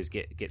two players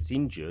gets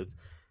injured,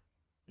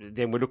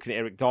 then we're looking at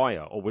Eric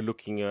Dyer, or we're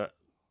looking at,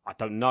 I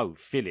don't know,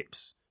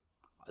 Phillips,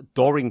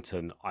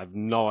 Dorrington. I have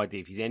no idea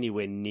if he's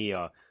anywhere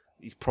near.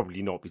 He's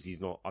probably not, because he's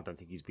not. I don't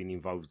think he's been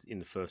involved in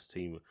the first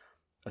team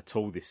at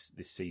all this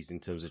season in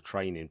terms of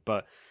training.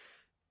 But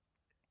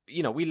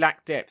we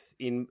lack depth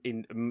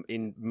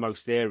in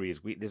most areas.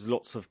 There's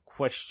lots of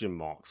question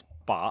marks,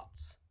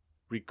 but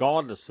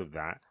regardless of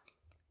that,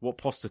 what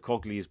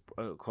Postecoglou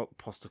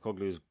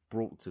has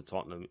brought to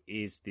Tottenham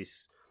is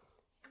this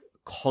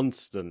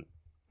constant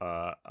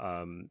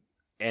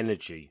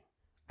energy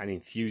and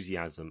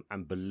enthusiasm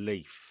and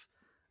belief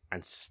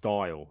and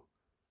style,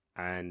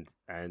 and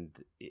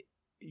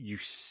you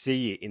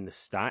see it in the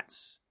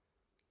stats,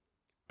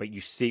 but you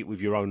see it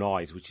with your own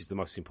eyes, which is the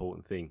most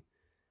important thing.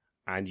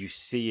 And you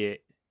see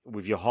it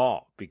with your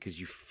heart because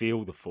you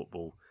feel the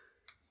football.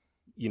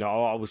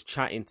 I was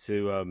chatting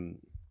to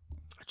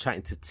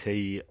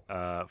T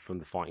from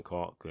the Fighting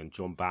Cock and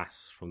John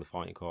Bass from the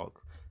Fighting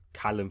Cock,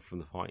 Callum from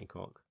the Fighting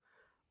Cock,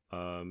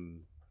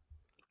 and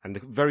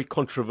the very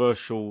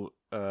controversial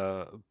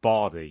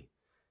Bardi,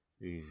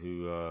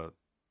 who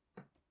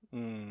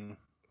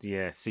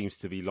seems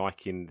to be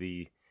liking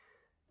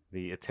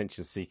the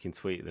attention-seeking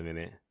tweet at the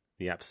minute,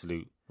 the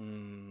absolute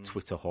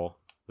Twitter whore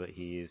that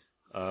he is.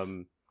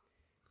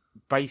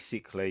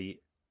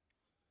 Basically,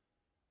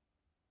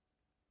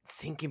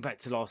 thinking back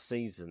to last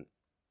season,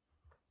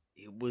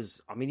 it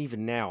was,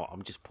 even now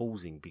I'm just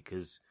pausing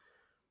because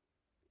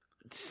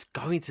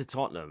going to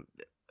Tottenham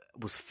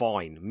was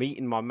fine.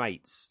 Meeting my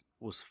mates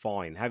was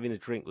fine. Having a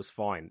drink was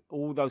fine.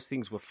 All those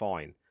things were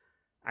fine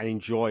and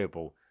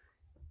enjoyable.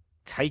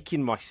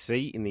 Taking my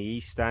seat in the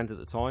East Stand at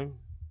the time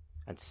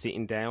and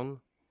sitting down,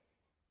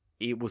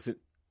 it wasn't.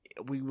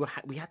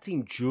 We had to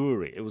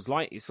endure it. It was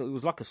like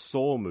a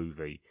Saw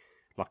movie.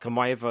 Like, am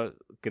I ever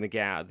going to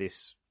get out of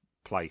this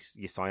place?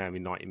 Yes, I am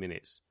in 90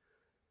 minutes.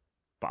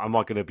 But am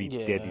I going to be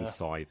dead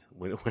inside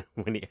when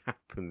it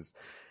happens?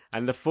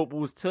 And the football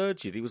was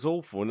turgid. It was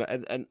awful.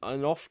 And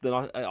often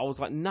I was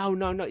like, no,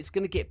 it's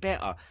going to get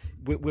better.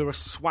 We're a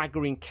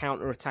swaggering,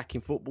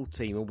 counter-attacking football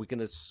team, and we're going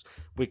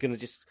to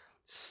just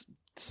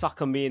suck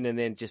them in and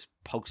then just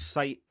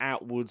pulsate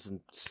outwards and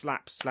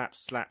slap.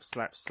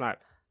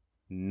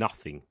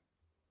 Nothing.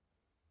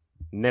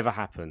 Never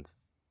happened.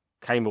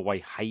 Came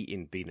away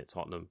hating being at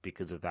Tottenham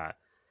because of that.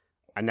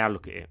 And now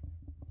look at it.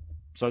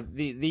 So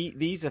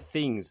these are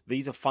things,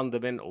 these are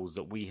fundamentals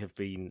that we have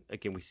been,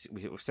 again, we've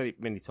said it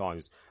many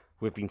times,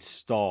 we've been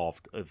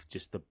starved of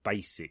just the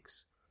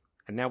basics.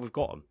 And now we've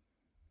got them.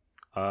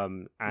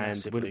 And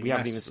we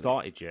haven't even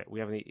started yet. We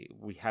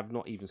have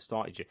not even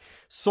started yet.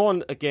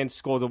 Son again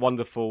scored a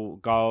wonderful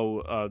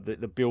goal.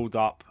 The build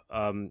up,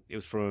 it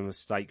was from a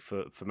mistake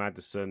for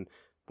Maddison.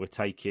 We'll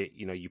take it.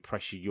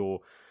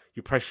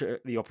 You pressure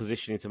the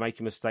opposition into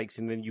making mistakes,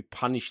 and then you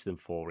punish them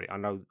for it. I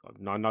know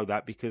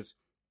that because,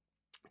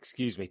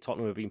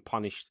 Tottenham have been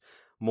punished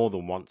more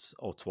than once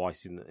or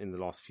twice in the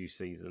last few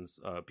seasons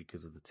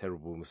because of the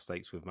terrible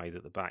mistakes we've made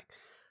at the back.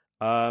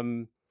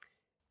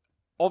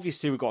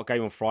 Obviously, we've got a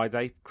game on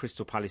Friday.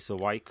 Crystal Palace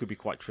away could be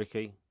quite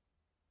tricky.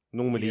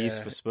 Normally is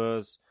for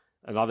Spurs.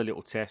 Another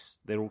little test.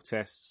 They're all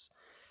tests.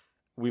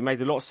 We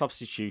made a lot of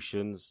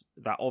substitutions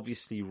that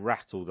obviously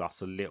rattled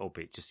us a little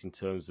bit, just in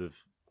terms of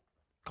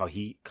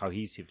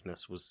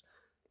cohesiveness was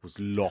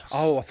lost.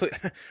 Oh,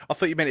 I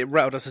thought you meant it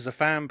rattled us as a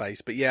fan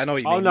base, but yeah, I know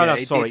what you mean. Oh no,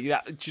 sorry.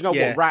 Yeah, do you know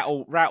what?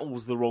 Rattle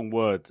was the wrong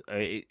word.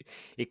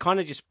 It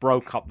kind of just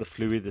broke up the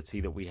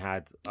fluidity that we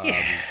had.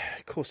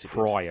 Of course,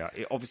 prior.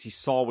 It obviously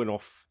Saar went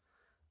off,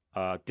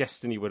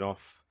 Destiny went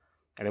off,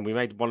 and then we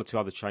made one or two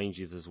other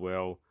changes as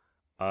well.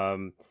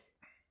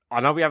 I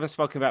know we haven't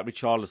spoken about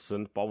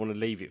Richarlison, but I want to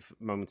leave it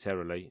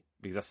momentarily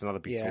because that's another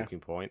big talking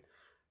point.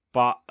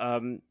 But are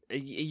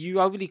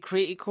you overly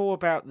critical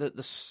about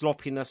the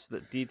sloppiness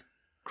that did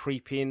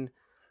creep in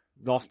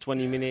last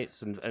 20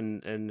 minutes?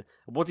 And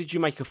what did you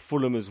make of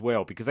Fulham as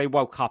well? Because they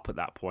woke up at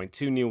that point,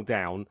 2-0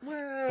 down.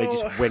 Well, they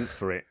just went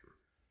for it.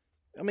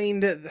 I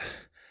mean,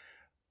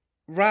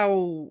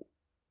 Raul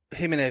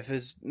Jimenez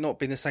has not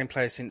been the same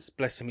player since,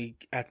 bless him, he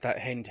had that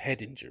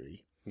head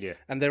injury. Yeah.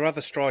 And their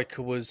other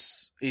striker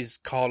is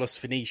Carlos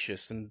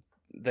Vinicius, and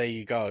there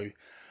you go.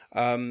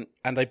 And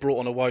they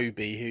brought on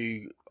Iwobi,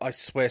 who I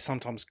swear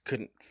sometimes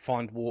couldn't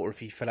find water if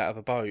he fell out of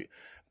a boat.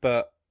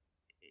 But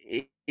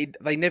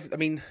they never. I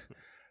mean,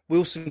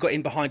 Wilson got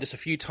in behind us a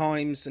few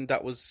times, and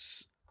that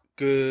was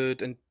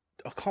good. And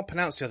I can't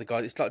pronounce the other guy.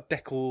 It's like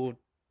Decor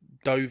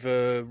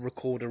Dover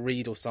Recorder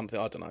Reed or something.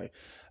 I don't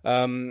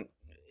know.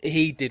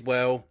 He did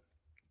well.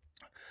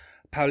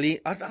 Pauline,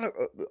 I don't know.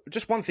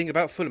 Just one thing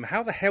about Fulham: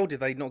 how the hell did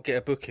they not get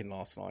a booking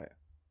last night?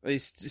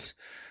 It's just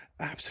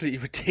absolutely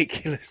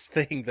ridiculous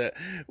thing that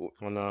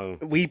I know.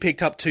 We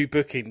picked up 2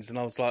 bookings, and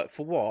I was like,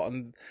 for what?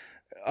 And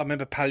I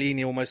remember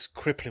Palini almost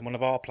crippling one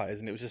of our players,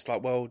 and it was just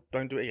like, well,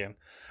 don't do it again.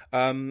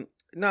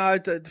 No,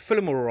 the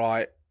Fulham are all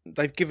right.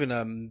 They've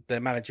given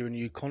their manager a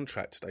new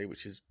contract today,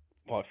 which is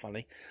quite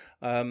funny.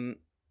 But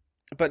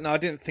no, I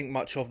didn't think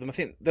much of them. I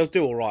think they'll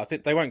do all right. I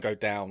think they won't go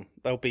down.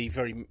 They're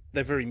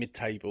very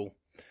mid-table.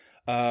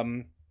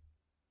 But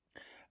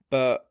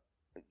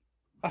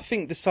I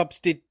think the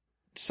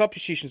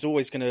substitution's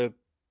always going to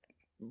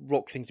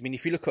rock things. I mean,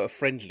 if you look at a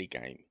friendly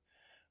game,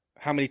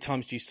 how many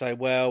times do you say,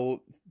 well,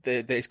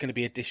 there's going to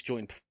be a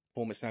disjointed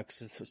performance now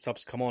because the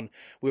subs come on?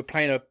 We were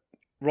playing a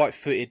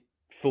right-footed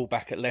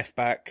full-back at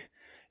left-back.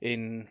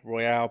 in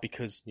Royale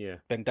because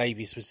Ben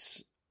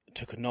Davies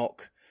took a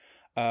knock.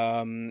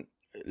 Lo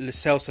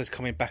Celso's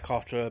coming back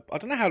after I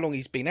don't know how long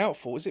he's been out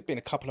for. Has it been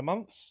a couple of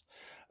months?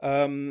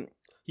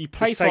 He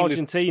played for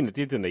Argentina,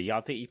 didn't he?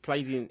 I think he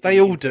played in. They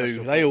all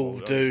do. They all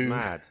do.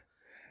 Mad.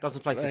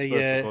 Doesn't play for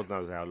Spurs for God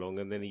knows how long,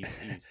 and then he's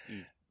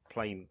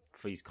playing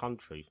for his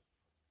country.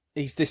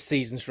 He's this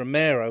season's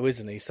Romero,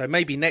 isn't he? So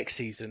maybe next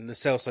season, Lo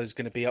Celso's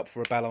going to be up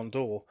for a Ballon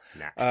d'Or.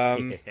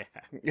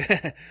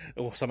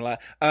 Or something like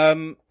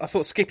that. I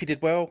thought Skippy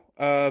did well.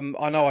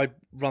 I know I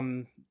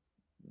run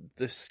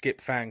the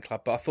Skip fan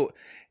club, but I thought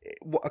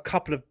a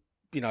couple of,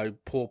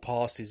 poor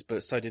passes,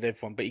 but so did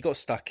everyone. But he got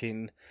stuck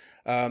in.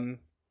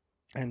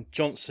 And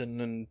Johnson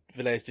and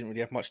Villiers didn't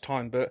really have much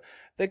time, but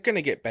they're going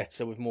to get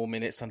better with more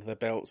minutes under their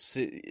belts.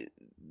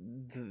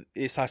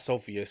 It's that's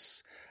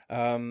obvious.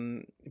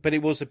 But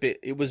it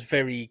was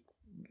very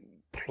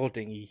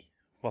plodding-y.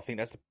 Well, I think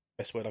that's the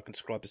best word I can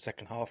describe the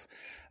second half.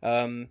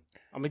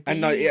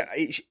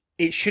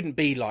 It shouldn't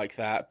be like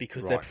that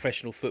because they're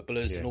professional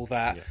footballers and all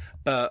that. Yeah.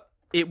 But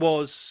it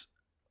was,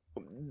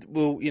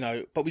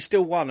 but we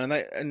still won,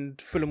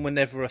 and Fulham were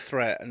never a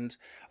threat. And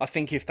I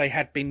think if they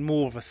had been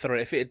more of a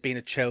threat, if it had been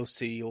a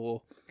Chelsea,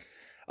 or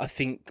I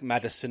think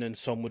Maddison and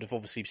Son would have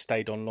obviously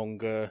stayed on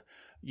longer.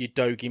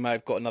 Udogie may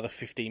have got another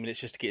 15 minutes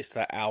just to get to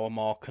that hour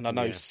mark. And I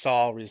know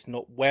Sarr is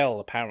not well,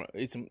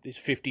 apparently. It's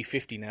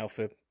 50-50 now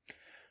for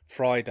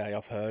Friday,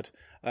 I've heard.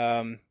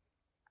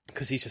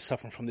 Because he's just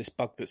suffering from this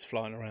bug that's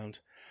flying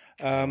around.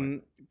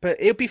 But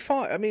it'll be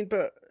fine.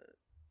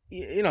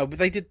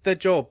 They did their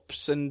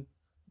jobs, and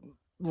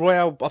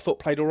Royale, I thought,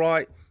 played all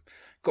right.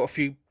 Got a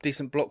few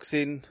decent blocks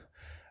in.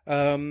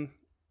 And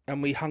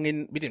we hung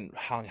in. We didn't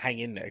hang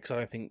in there because I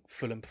don't think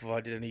Fulham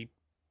provided any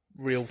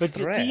real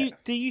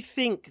threat. Do you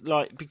think,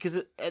 because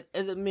at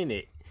the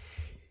minute,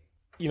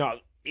 you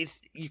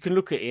can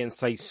look at it and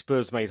say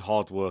Spurs made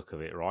hard work of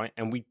it, right?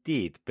 And we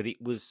did, but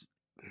it wasn't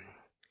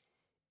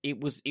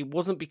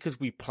because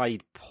we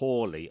played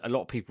poorly. A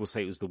lot of people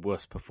say it was the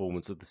worst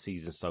performance of the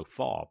season so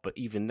far, but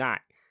even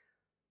that,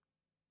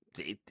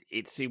 it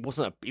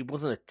wasn't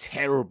a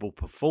terrible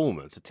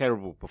performance. A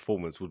terrible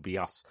performance would be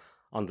us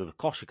under the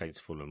cosh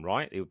against Fulham,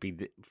 right? It would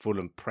be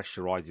Fulham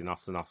pressurising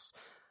us and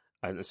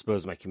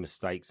Spurs making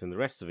mistakes and the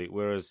rest of it.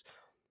 Whereas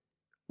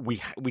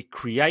we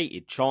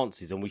created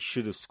chances and we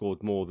should have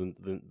scored more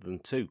than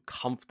two,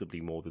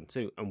 comfortably more than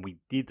two, and we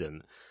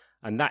didn't.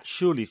 And that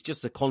surely is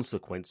just a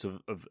consequence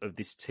of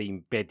this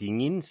team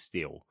bedding in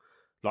still.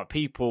 Like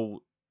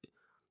people,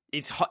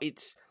 it's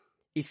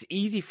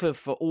easy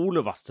for all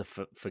of us to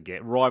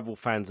forget, rival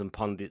fans and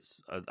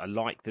pundits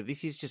alike, that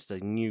this is just a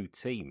new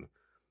team.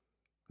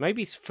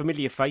 Maybe it's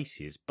familiar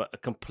faces, but a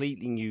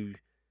completely new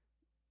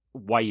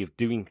way of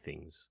doing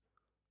things.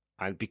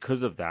 And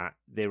because of that,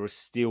 there are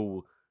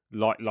still,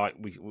 like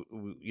we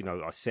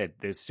I said,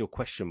 there's still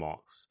question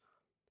marks.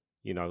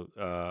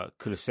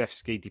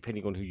 Kulusevski,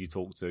 depending on who you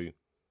talk to,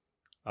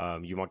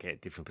 you might get a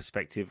different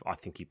perspective. I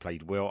think he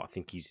played well. I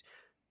think he's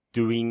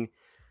doing,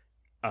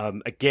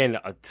 again,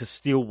 to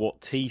steal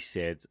what T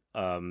said,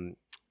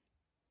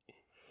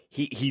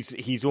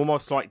 he's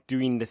almost like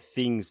doing the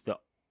things that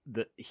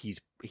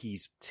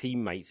his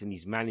teammates and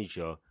his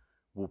manager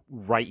will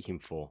rate him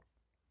for.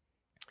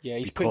 Yeah,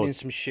 he's putting in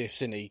some shifts,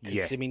 isn't he?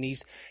 Because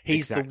he's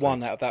exactly the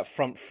one out of that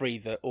front three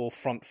or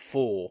front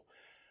four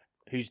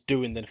who's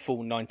doing the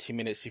full 90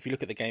 minutes. If you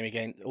look at the game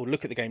again, or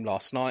look at the game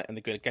last night and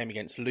the game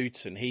against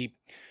Luton, he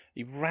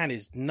ran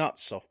his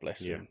nuts off,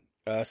 bless him,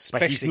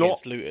 especially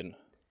against Luton.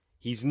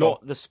 He's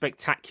not the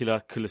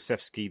spectacular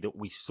Kulusevski that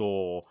we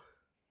saw,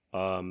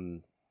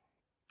 when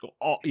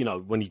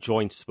he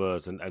joined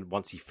Spurs and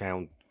once he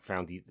found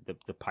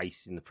the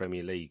pace in the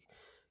Premier League,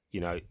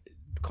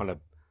 kind of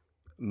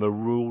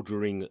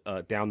maraudering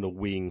down the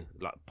wing,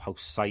 like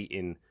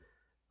pulsating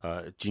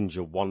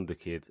ginger wonder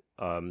kid,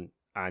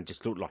 and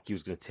just looked like he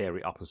was going to tear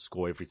it up and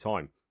score every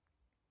time.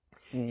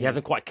 He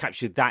hasn't quite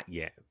captured that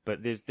yet,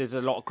 but there's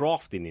a lot of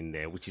grafting in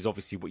there, which is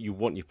obviously what you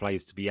want your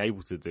players to be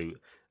able to do.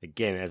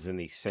 Again, as an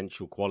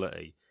essential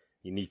quality,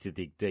 you need to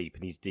dig deep,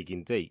 and he's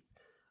digging deep.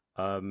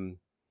 God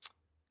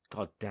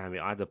damn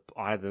it! I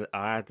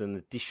had an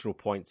additional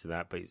point to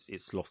that, but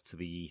it's lost to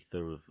the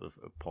ether of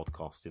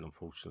podcasting,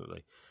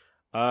 unfortunately.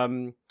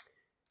 I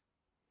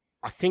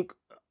think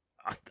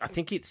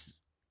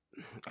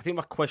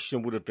my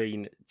question would have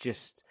been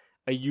just: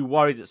 are you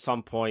worried at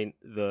some point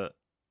that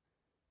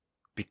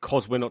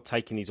because we're not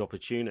taking these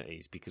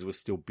opportunities, because we're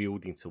still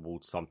building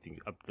towards something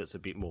that's a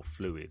bit more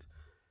fluid,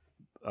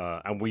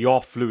 and we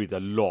are fluid a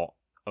lot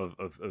of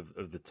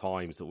the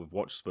times that we've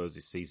watched Spurs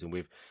this season.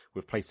 We've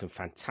played some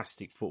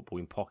fantastic football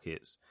in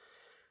pockets.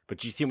 But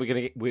do you think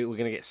we're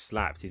gonna get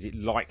slapped? Is it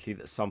likely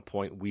that at some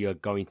point we are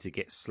going to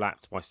get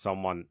slapped by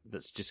someone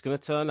that's just going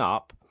to turn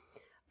up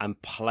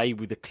and play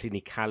with a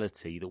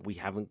clinicality that we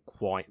haven't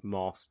quite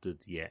mastered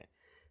yet?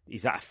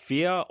 Is that a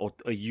fear, or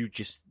are you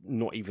just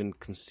not even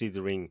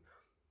considering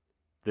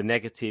the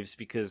negatives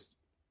because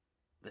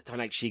they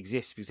don't actually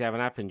exist because they haven't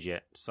happened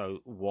yet?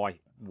 So why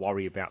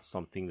worry about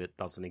something that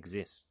doesn't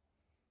exist?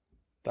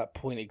 that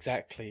point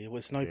exactly. There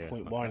was no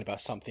point worrying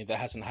about something that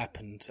hasn't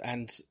happened.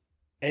 And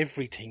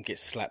every team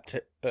gets slapped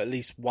at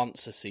least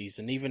once a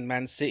season. Even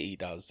Man City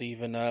does.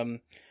 Even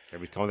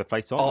every time they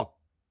play Tottenham.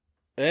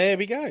 There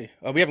we go.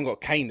 Oh, we haven't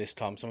got Kane this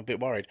time, so I'm a bit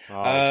worried. Shit,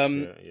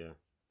 yeah.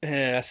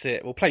 Yeah, that's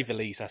it. We'll play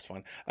Valise, that's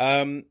fine.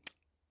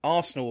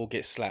 Arsenal will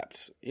get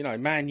slapped. You know,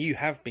 Man, you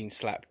have been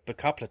slapped a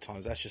couple of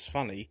times. That's just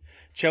funny.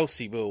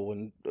 Chelsea will,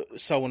 and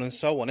so on and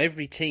so on.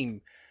 Every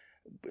team,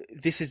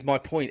 this is my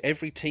point,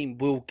 every team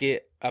will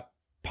get a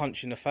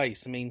punch in the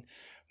face. I mean,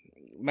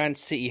 Man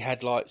City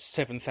had like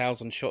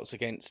 7,000 shots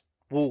against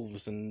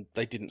Wolves, and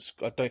they didn't,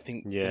 I don't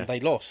think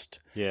they lost.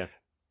 Yeah.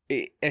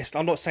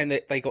 I'm not saying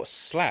that they got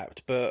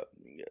slapped, but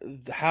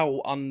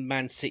how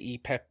un-Man City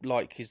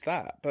Pep-like is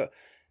that? But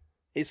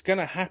it's going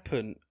to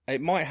happen. It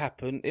might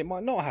happen. It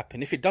might not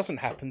happen. If it doesn't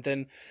happen,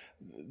 then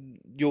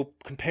you're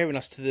comparing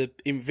us to the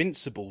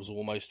Invincibles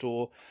almost,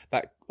 or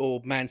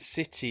Man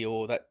City,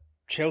 or that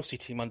Chelsea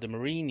team under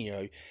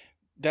Mourinho.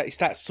 That it's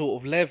that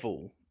sort of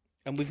level,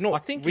 and we've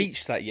not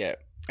reached that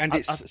yet.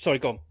 And sorry,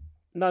 go on.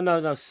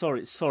 No.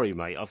 Sorry,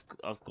 mate. I've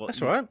got.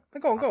 That's all right.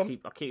 Go on.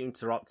 I keep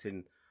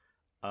interrupting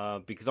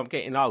because I'm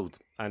getting old,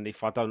 and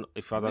if I don't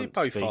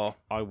speak,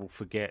 I will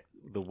forget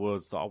the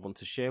words that I want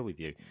to share with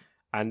you.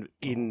 And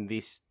in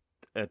this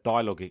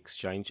dialogue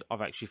exchange,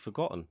 I've actually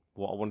forgotten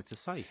what I wanted to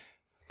say.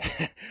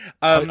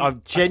 I'm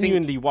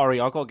genuinely worried.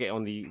 I've got to get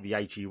on the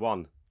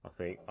AG1. I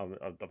think I'm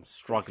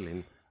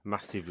struggling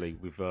massively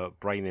with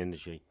brain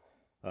energy.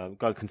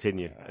 Go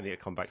continue, and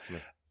it'll come back to me.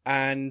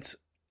 And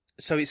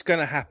so it's going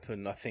to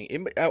happen, I think.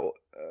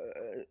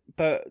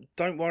 But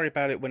don't worry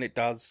about it when it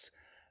does,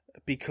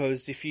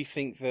 because if you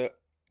think that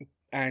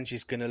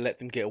Angie's going to let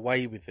them get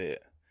away with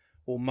it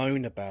or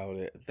moan about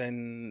it,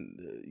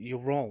 then you're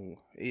wrong.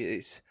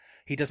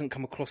 He doesn't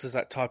come across as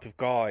that type of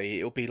guy.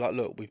 It'll be like,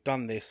 look, we've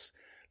done this.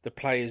 The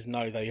players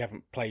know they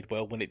haven't played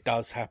well when it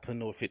does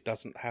happen, or if it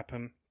doesn't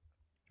happen.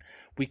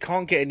 We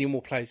can't get any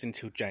more players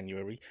until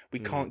January. We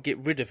can't get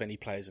rid of any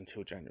players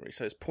until January.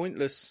 So it's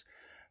pointless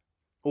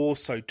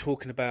also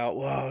talking about,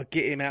 well,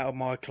 get him out of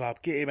my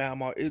club, get him out of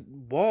my...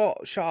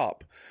 What? Shut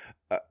up.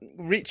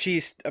 Richie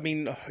is... I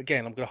mean,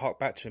 again, I'm going to hark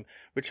back to him.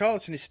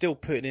 Richarlison is still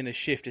putting in a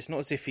shift. It's not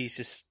as if he's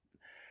just...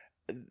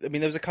 I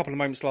mean, there was a couple of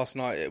moments last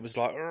night, it was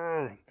like...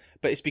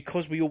 But it's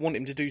because we all want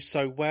him to do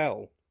so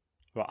well.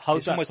 Right, hold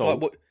it's that almost thought.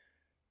 like what...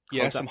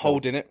 Yes, I'm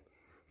holding it.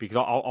 Because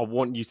I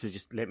want you to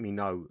just let me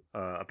know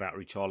about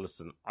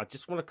Richarlison. I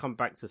just want to come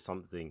back to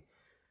something.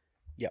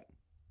 Yeah.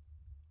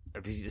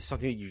 Because it's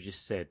something that you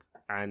just said.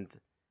 And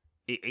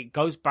it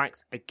goes back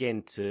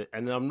again to...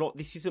 And I'm not...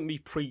 This isn't me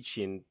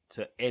preaching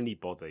to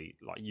anybody.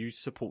 Like, you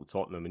support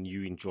Tottenham and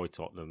you enjoy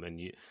Tottenham and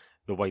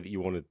the way that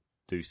you want to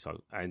do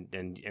so. And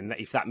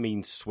if that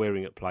means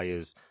swearing at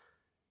players,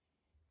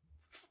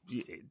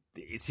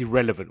 it's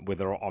irrelevant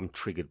whether I'm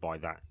triggered by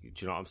that. Do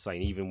you know what I'm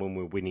saying? Even when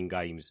we're winning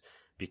games...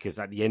 Because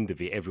at the end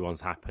of it, everyone's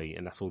happy,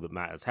 and that's all that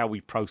matters. How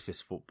we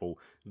process football,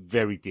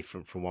 very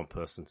different from one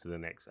person to the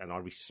next, and I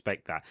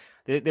respect that.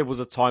 There was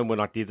a time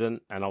when I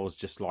didn't, and I was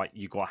just like,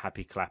 you got a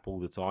happy clap all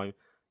the time.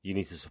 You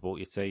need to support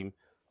your team.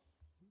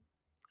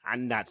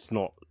 And that's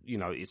not, you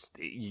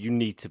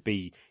need to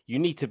be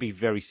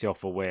very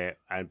self-aware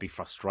and be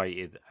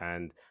frustrated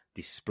and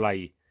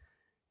display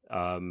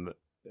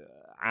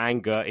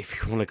anger if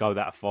you want to go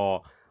that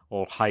far,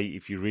 or hate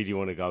if you really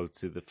want to go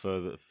to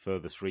the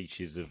furthest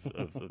reaches of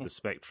the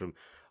spectrum.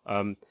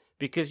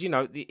 Because,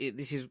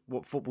 this is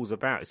what football's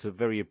about. It's a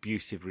very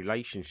abusive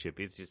relationship.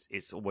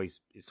 It's always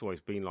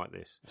been like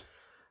this.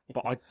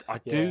 But I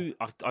do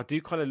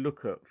kind of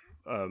look at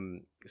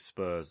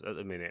Spurs at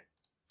the minute,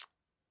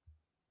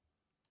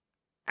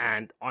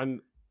 and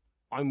I'm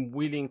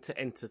willing to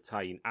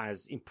entertain,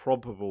 as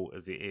improbable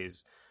as it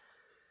is,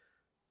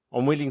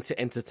 I'm willing to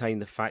entertain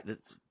the fact that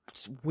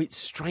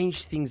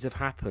strange things have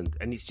happened,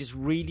 and it's just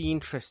really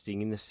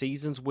interesting in the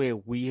seasons where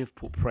we have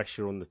put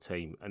pressure on the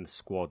team and the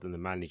squad and the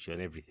manager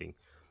and everything,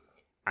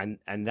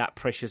 and that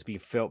pressure has been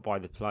felt by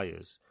the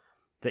players,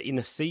 that in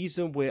a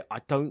season where I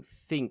don't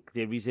think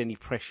there is any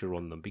pressure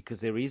on them because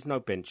there is no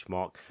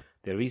benchmark,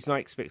 there is no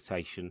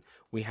expectation,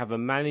 we have a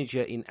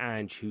manager in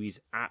Ange who is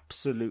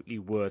absolutely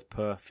word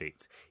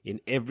perfect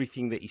in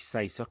everything that he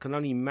says. So I can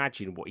only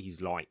imagine what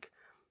he's like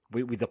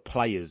with the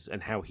players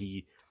and how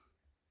he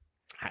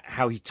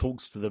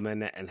talks to them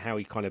and how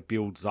he kind of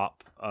builds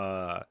up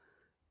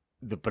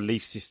the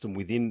belief system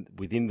within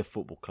the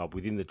football club,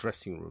 within the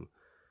dressing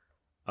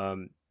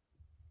room.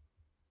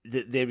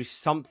 There is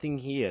something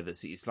here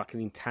it's like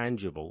an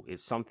intangible.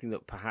 It's something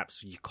that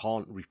perhaps you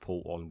can't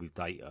report on with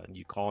data and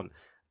you can't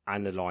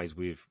analyse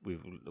with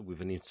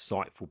an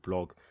insightful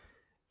blog.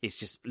 It's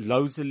just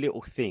loads of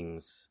little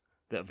things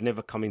that have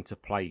never come into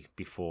play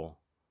before,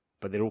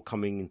 but they're all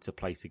coming into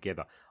play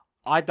together.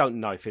 I don't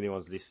know if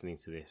anyone's listening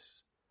to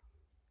this.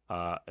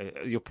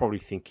 You're probably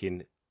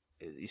thinking,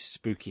 is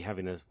Spooky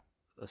having a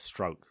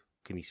stroke?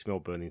 Can he smell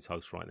burning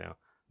toast right now?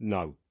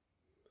 No.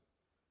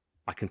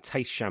 I can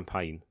taste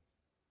champagne.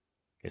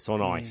 It's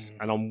on ice.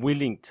 And I'm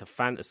willing to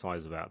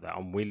fantasize about that.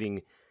 I'm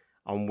willing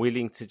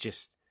to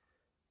just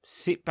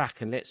sit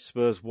back and let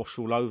Spurs wash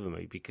all over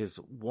me, because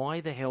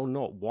why the hell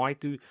not?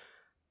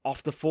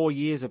 After 4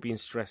 years of being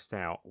stressed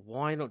out,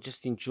 why not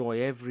just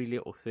enjoy every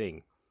little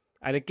thing?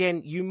 And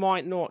again, you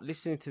might not,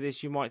 listening to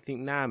this, you might think,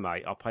 nah,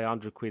 mate, I'll pay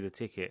 £100 a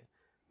ticket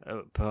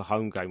per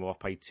home game, or I'll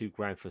pay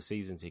 £2,000 for a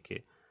season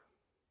ticket.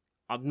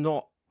 I'm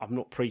not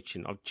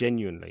preaching, I'm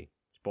genuinely.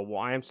 But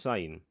what I am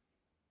saying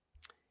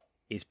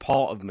is,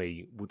 part of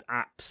me would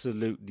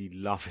absolutely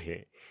love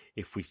it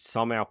if we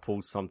somehow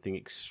pulled something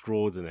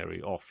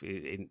extraordinary off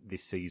in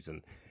this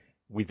season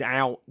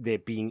without there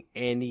being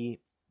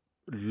any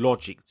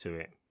logic to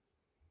it,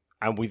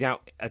 and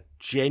without a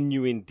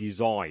genuine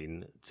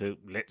design to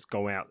let's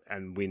go out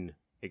and win,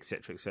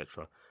 etc.,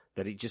 etc.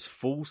 That it just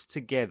falls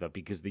together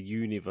because the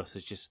universe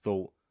has just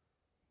thought,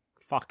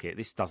 fuck it,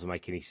 this doesn't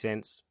make any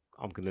sense,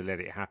 I'm going to let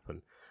it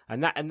happen.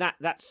 And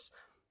that's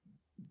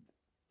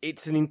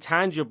it's an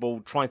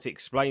intangible trying to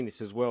explain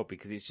this as well,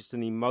 because it's just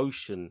an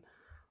emotion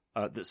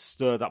that's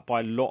stirred up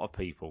by a lot of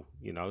people,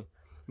 you know.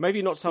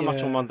 Maybe not so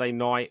much on Monday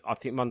night. I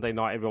think Monday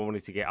night everyone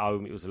wanted to get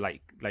home. It was a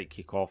late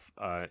kick-off.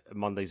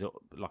 Mondays,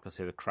 like I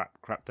said, are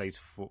crap days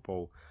for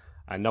football.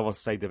 And no one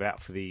stayed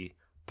about for the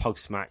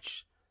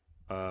post-match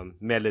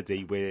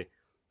melody, where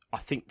I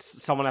think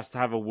someone has to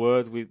have a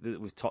word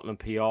with Tottenham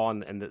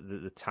PR and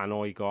the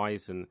Tannoy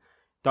guys, and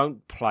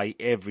don't play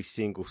every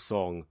single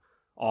song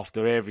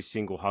after every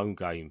single home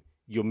game.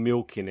 You're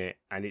milking it,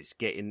 and it's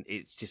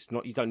just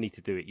not. You don't need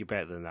to do it. You're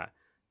better than that.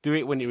 Do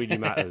it when it really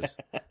matters.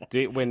 Do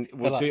it do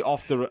it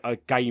after a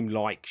game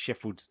like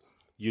Sheffield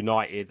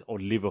United or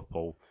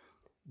Liverpool.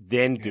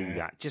 Then do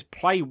that. Just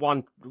play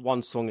one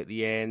song at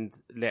the end.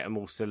 Let them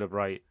all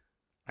celebrate,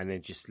 and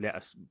then just let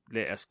us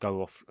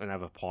go off and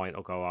have a pint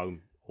or go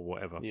home or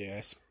whatever.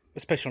 Yes,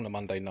 especially on a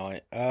Monday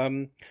night.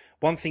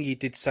 One thing you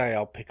did say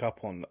I'll pick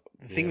up on,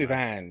 the thing with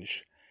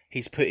Ange,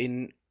 he's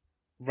putting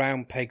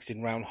round pegs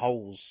in round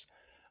holes,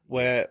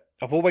 where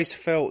I've always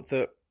felt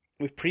that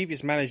with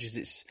previous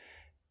managers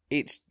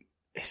it's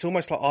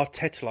almost like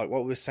Arteta, like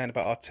what we were saying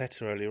about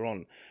Arteta earlier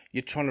on.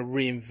 You're trying to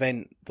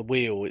reinvent the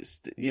wheel. It's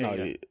you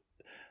know,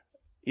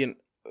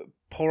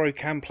 Porro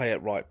can play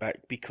at right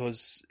back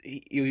because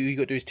you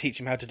got to do is teach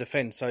him how to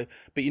defend. So,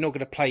 but you're not going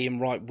to play him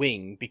right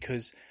wing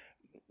because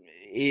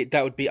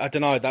that would be, I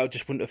don't know, that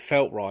just wouldn't have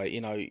felt right.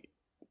 You know,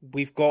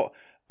 we've got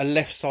a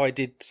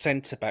left-sided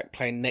centre-back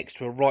playing next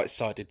to a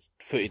right-sided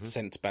footed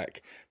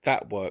centre-back.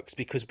 That works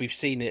because we've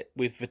seen it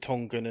with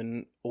Vertonghen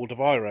and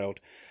Alderweireld.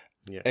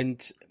 Yeah.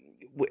 And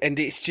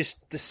it's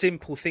just the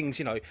simple things,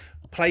 you know,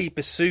 play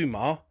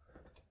Basuma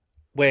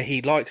where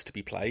he likes to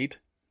be played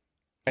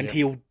and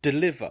he'll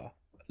deliver.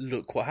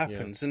 Look what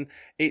happens. And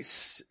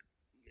it's...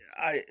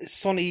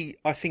 Sonny,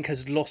 I think,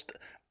 has lost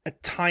a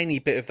tiny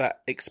bit of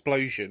that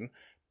explosion.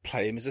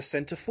 Play him as a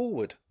centre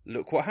forward.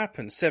 Look what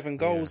happens. 7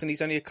 goals and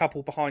he's only a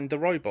couple behind the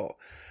robot.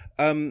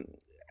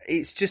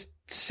 It's just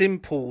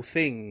simple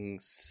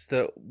things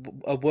that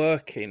are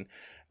working.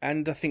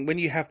 And I think when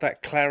you have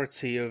that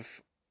clarity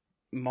of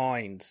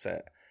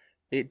mindset,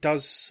 it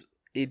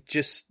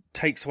just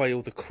takes away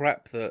all the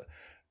crap that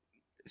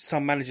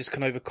some managers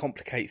can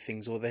overcomplicate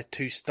things, or they're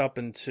too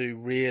stubborn to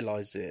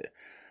realise it,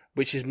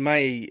 which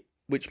may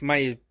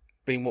have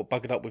been what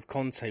buggered up with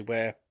Conte,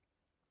 where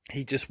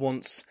he just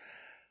wants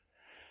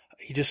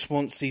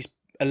these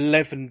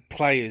 11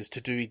 players to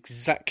do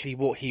exactly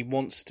what he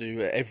wants to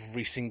do at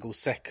every single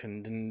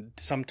second, and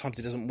sometimes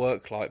it doesn't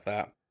work like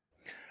that.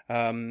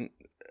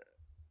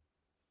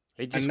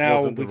 It just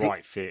wasn't the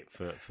right fit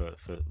for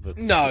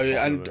no,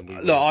 and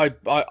look,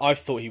 I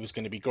thought he was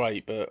going to be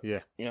great, but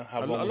you know,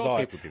 how long was I? A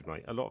lot of people did,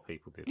 mate. A lot of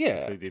people did.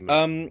 Yeah.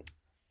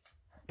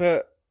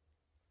 But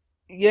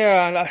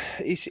yeah,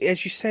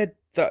 as you said,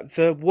 that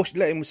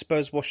letting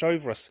Spurs wash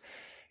over us,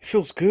 it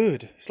feels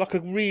good. It's like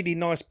a really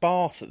nice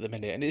bath at the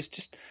minute, and it's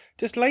just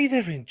lay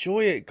there and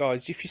enjoy it,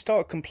 guys. If you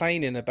start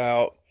complaining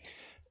about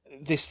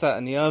this, that,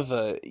 and the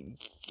other,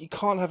 you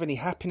can't have any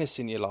happiness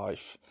in your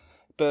life.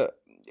 But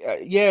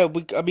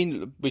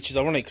which is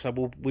ironic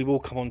because we will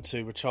come on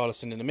to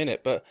Richarlison in a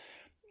minute. But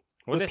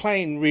we're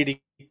playing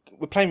really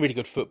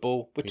good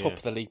football. We're top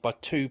of the league by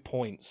 2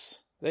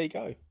 points. There you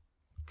go.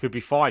 Could be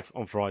 5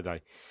 on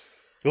Friday.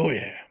 Oh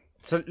yeah.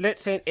 So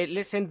let's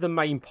end the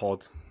main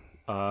pod.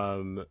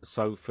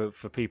 So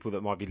for people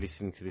that might be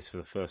listening to this for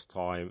the first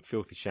time,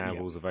 Filthy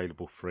Shambles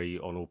available free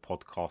on all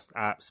podcast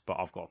apps. But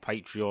I've got a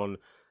Patreon.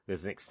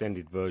 There's an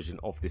extended version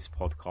of this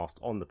podcast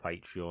on the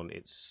Patreon.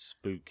 It's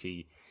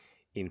Spooky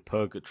in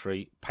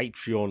Purgatory.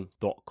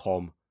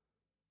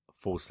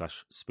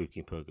 Patreon.com/Spooky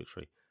in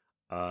Purgatory.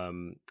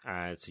 And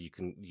so you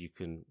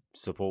can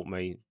support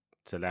me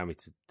to allow me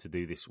to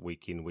do this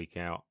week in, week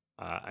out,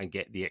 and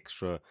get the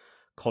extra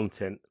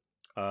content.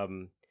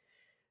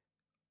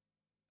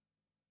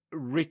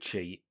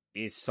 Richie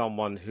is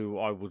someone who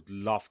I would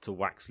love to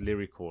wax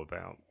lyrical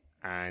about,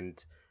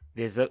 and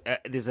there's a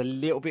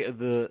little bit of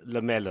the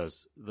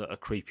lamellas that are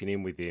creeping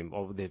in with him.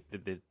 Or they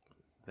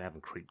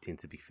haven't creeped in,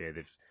 to be fair.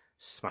 They've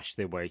smashed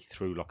their way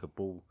through like a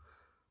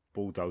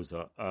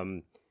bulldozer.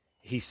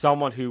 He's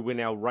someone who we're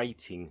now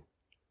rating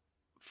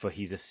for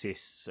his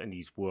assists and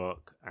his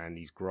work and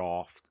his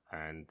graft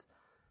and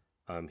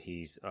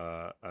his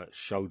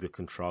shoulder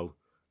control.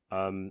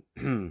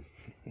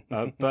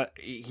 But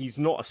he's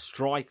not a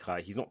striker.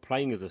 He's not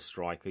playing as a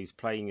striker. He's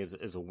playing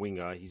as a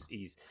winger.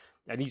 He's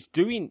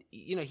doing,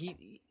 he's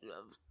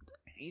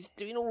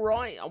doing all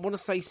right. I want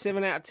to say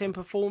 7 out of 10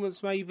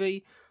 performance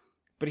maybe,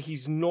 but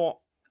he's not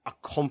a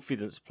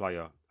confidence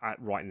player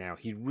right now.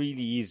 He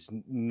really is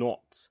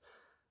not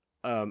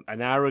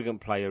an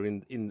arrogant player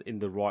in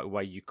the right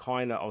way.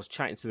 I was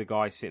chatting to the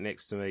guy sitting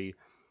next to me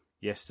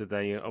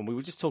yesterday, and we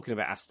were just talking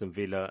about Aston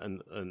Villa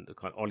and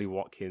kind of Ollie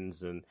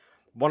Watkins and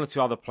one or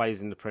two other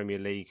players in the Premier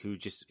League who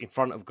just in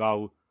front of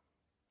goal,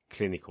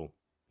 clinical,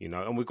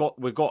 and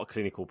we've got a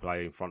clinical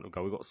player in front of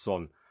goal. We've got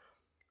Son,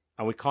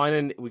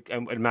 and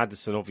and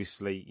Maddison,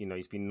 obviously,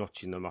 he's been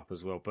notching them up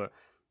as well. But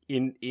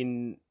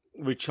in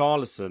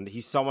Richarlison,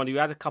 he's someone who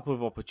had a couple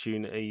of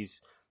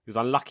opportunities. He was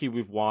unlucky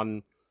with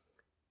one,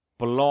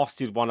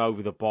 blasted one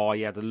over the bar.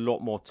 He had a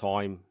lot more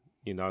time,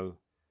 even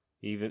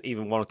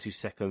 1 or 2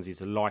 seconds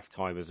is a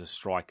lifetime as a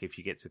striker if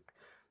you get to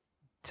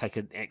take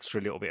an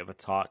extra little bit of a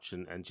touch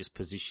and just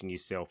position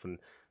yourself and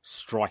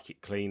strike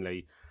it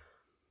cleanly.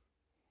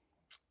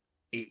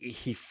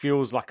 He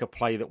feels like a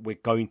player that we're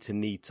going to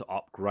need to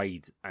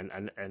upgrade.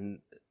 And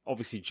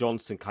obviously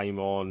Johnson came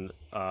on,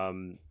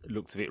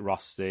 looked a bit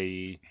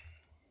rusty.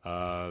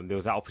 There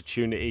was that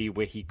opportunity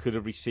where he could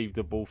have received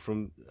the ball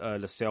from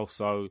Lo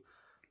Celso.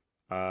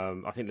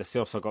 I think Lo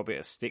Celso got a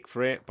bit of stick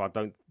for it, but I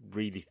don't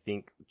really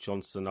think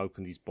Johnson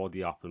opened his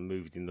body up and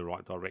moved in the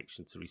right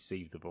direction to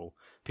receive the ball.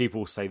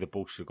 People say the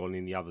ball should have gone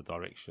in the other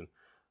direction.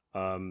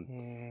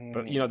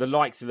 But, the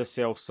likes of Lo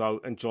Celso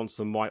and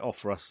Johnson might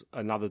offer us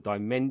another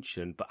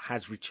dimension, but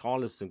has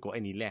Richarlison got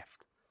any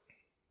left?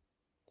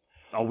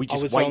 Are we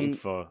just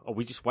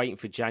waiting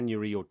for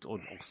January or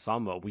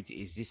summer? Are we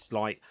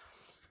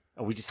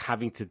just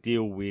having to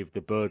deal with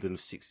the burden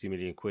of 60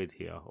 million quid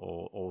here,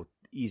 or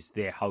is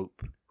there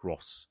hope,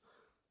 Ross?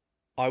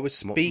 I was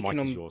speaking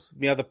on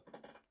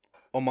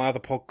my other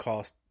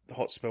podcast, the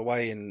Hotspur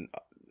Way, and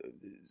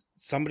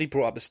somebody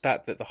brought up the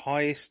stat that the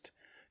highest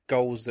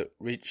goals that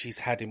Richie's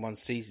had in one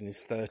season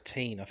is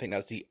 13. I think that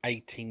was the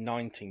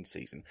 18-19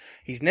 season.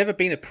 He's never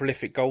been a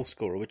prolific goal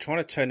scorer. We're trying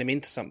to turn him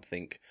into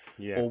something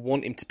or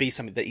want him to be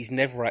something that he's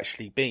never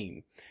actually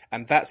been.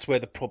 And that's where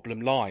the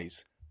problem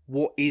lies.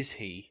 What is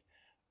he?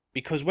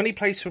 Because when he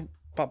plays for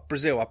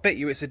Brazil, I bet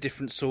you it's a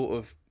different sort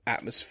of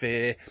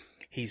atmosphere.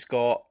 He's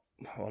got,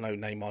 I know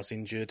Neymar's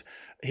injured.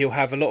 He'll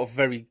have a lot of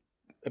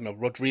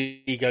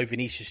Rodrigo,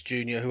 Vinicius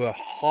Jr., who are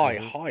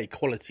high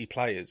quality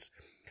players.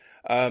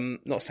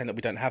 Not saying that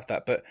we don't have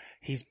that, but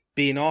he's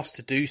being asked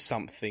to do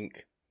something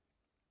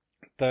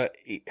that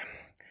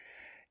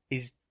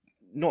is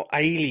not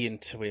alien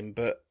to him.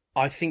 But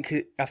I think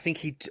he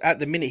at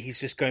the minute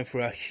he's just going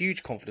through a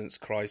huge confidence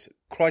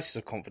crisis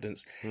of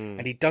confidence,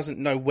 and he doesn't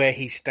know where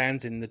he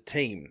stands in the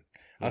team.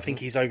 I think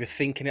he's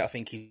overthinking it. I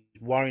think he's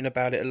worrying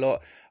about it a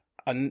lot,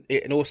 and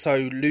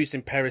also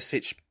losing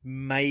Perisic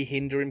may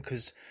hinder him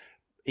because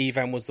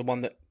Ivan was the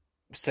one that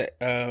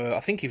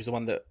I think he was the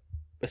one that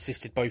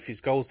assisted both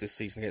his goals this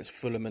season against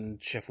Fulham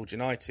and Sheffield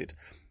United.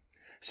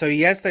 So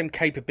he has them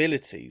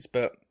capabilities,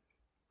 but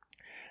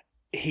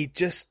he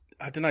just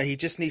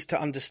needs to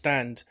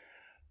understand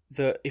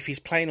that if he's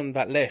playing on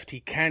that left,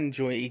 he can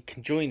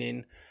join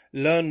in,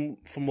 learn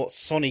from what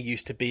Sonny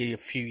used to be a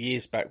few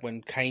years back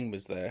when Kane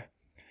was there.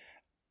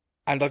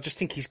 And I just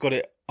think he's got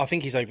it. I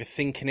think he's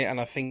overthinking it, and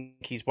I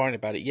think he's worrying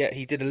about it. Yet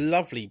he did a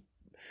lovely,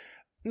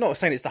 not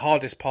saying it's the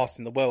hardest pass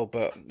in the world,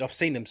 but I've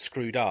seen them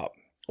screwed up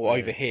or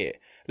overhit.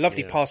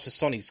 Lovely pass for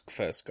Sonny's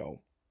first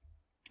goal.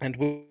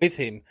 And with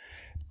him,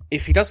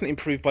 if he doesn't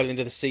improve by the end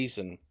of the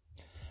season,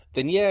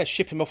 then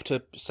ship him off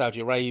to Saudi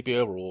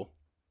Arabia or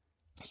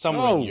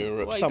somewhere in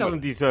Europe. Well, he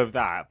doesn't deserve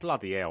that.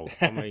 Bloody hell!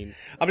 I mean,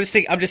 I'm just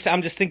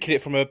thinking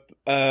it from a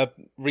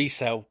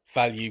resale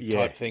value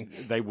type thing.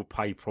 They will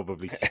pay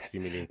probably 60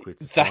 million quid.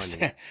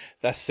 To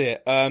that's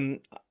it.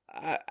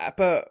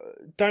 But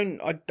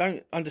I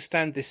don't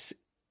understand this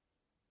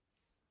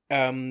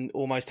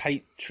almost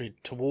hatred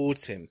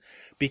towards him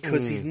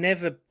because he's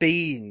never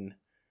been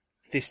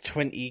this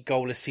 20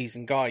 goal a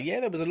season guy.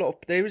 Yeah, there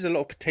is a lot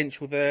of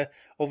potential there.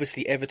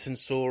 Obviously Everton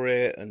saw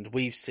it and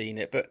we've seen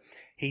it, but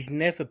he's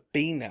never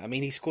been that. I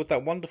mean, he scored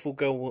that wonderful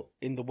goal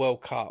in the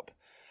World Cup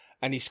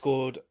and I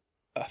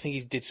think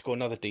he did score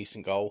another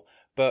decent goal,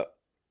 but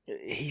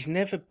he's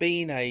never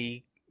been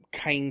a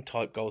Kane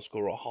type goal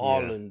scorer or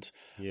Haaland,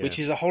 which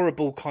is a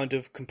horrible kind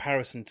of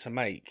comparison to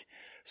make.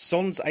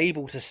 Son's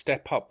able to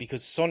step up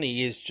because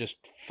Sonny is just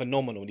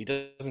phenomenal.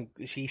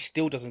 He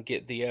still doesn't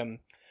get the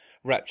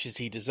raptures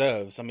he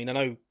deserves. I mean, I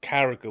know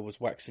Carragher was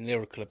waxing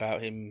lyrical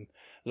about him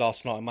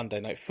last night on Monday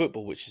Night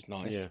Football, which is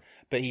nice. Yeah.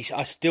 But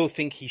I still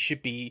think he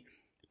should be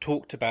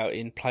talked about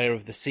in Player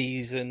of the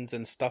Seasons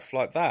and stuff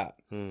like that.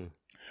 I'm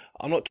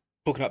not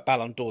talking about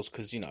Ballon d'Ors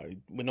because,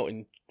 we're not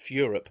in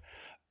Europe.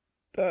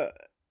 But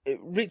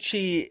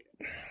Richie,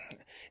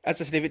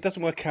 as I said, if it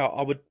doesn't work out,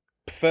 I would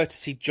prefer to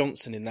see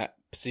Johnson in that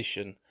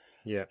position.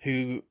 Yeah,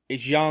 who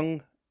is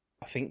young,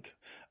 I think,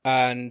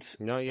 and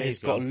he's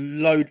got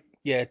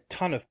a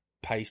ton of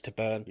pace to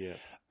burn. Yeah.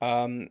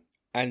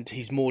 And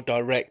he's more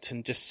direct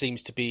and just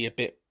seems to be a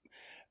bit.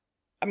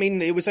 I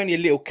mean, it was only a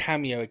little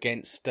cameo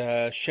against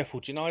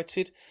Sheffield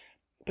United,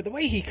 but the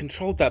way he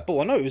controlled that ball,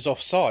 I know it was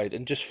offside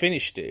and just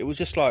finished it. It was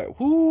just like,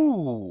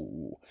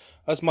 whoo,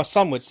 as my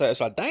son would say,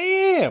 it's like,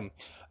 damn.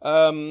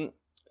 That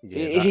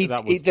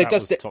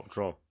was top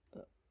draw.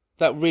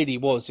 That really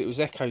was. It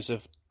was echoes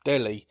of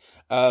Delhi.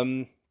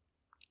 And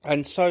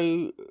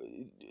so,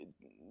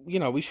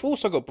 we've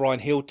also got Brian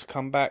Hill to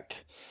come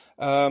back.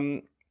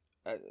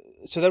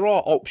 So there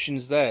are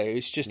options there.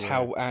 It's just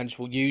how Ange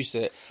will use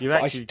it. You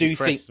actually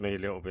depressed me a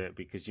little bit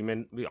because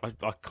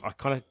I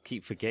kind of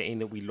keep forgetting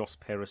that we lost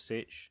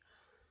Perisic.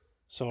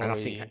 Sorry. And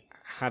I think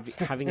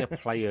having a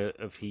player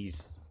of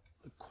his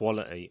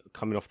quality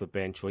coming off the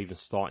bench or even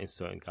starting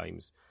certain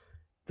games,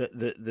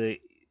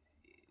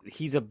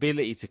 his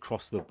ability to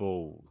cross the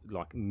ball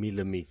like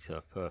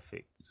millimetre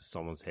perfect to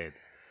someone's head.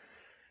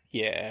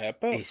 Yeah,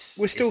 but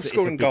we're still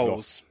scoring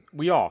goals.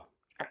 We are.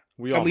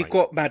 And we've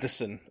got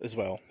Maddison as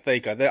well. There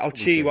you go. I'll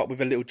cheer you up with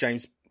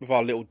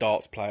our little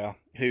darts player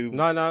who.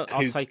 No, I'll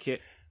take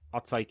it.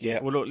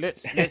 Yeah. Well, look,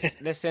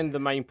 let's end the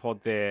main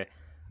pod there,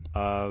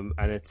 and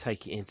then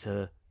take it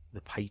into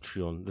the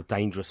Patreon, the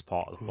dangerous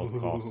part of the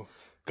podcast.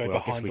 Go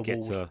behind the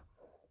wall.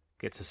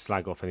 Get to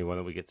slag off anyone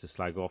that we get to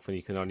slag off, and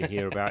you can only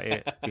hear about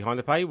it behind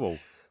the paywall.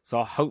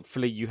 So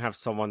hopefully you have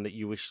someone that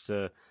you wish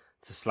to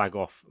slag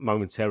off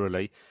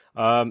momentarily.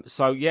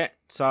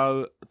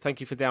 So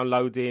thank you for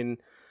downloading.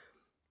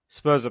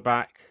 Spurs are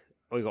back.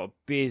 We've got a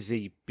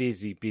busy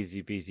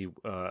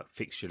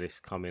fixture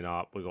list coming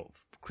up. We've got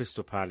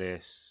Crystal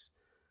Palace.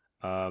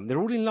 They're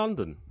all in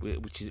London,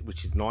 which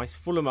is nice.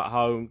 Fulham at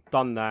home,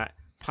 done that.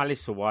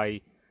 Palace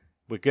away,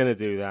 we're going to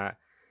do that.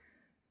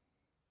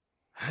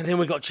 And then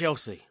we've got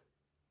Chelsea.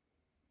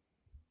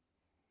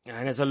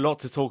 And there's a lot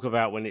to talk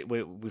about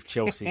with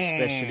Chelsea,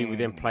 especially with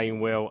them playing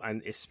well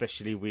and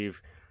especially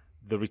with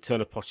the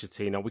return of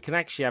Pochettino. We can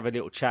actually have a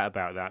little chat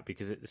about that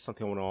because it's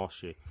something I want to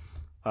ask you.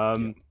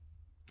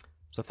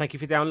 So thank you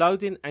for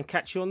downloading and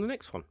catch you on the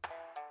next one.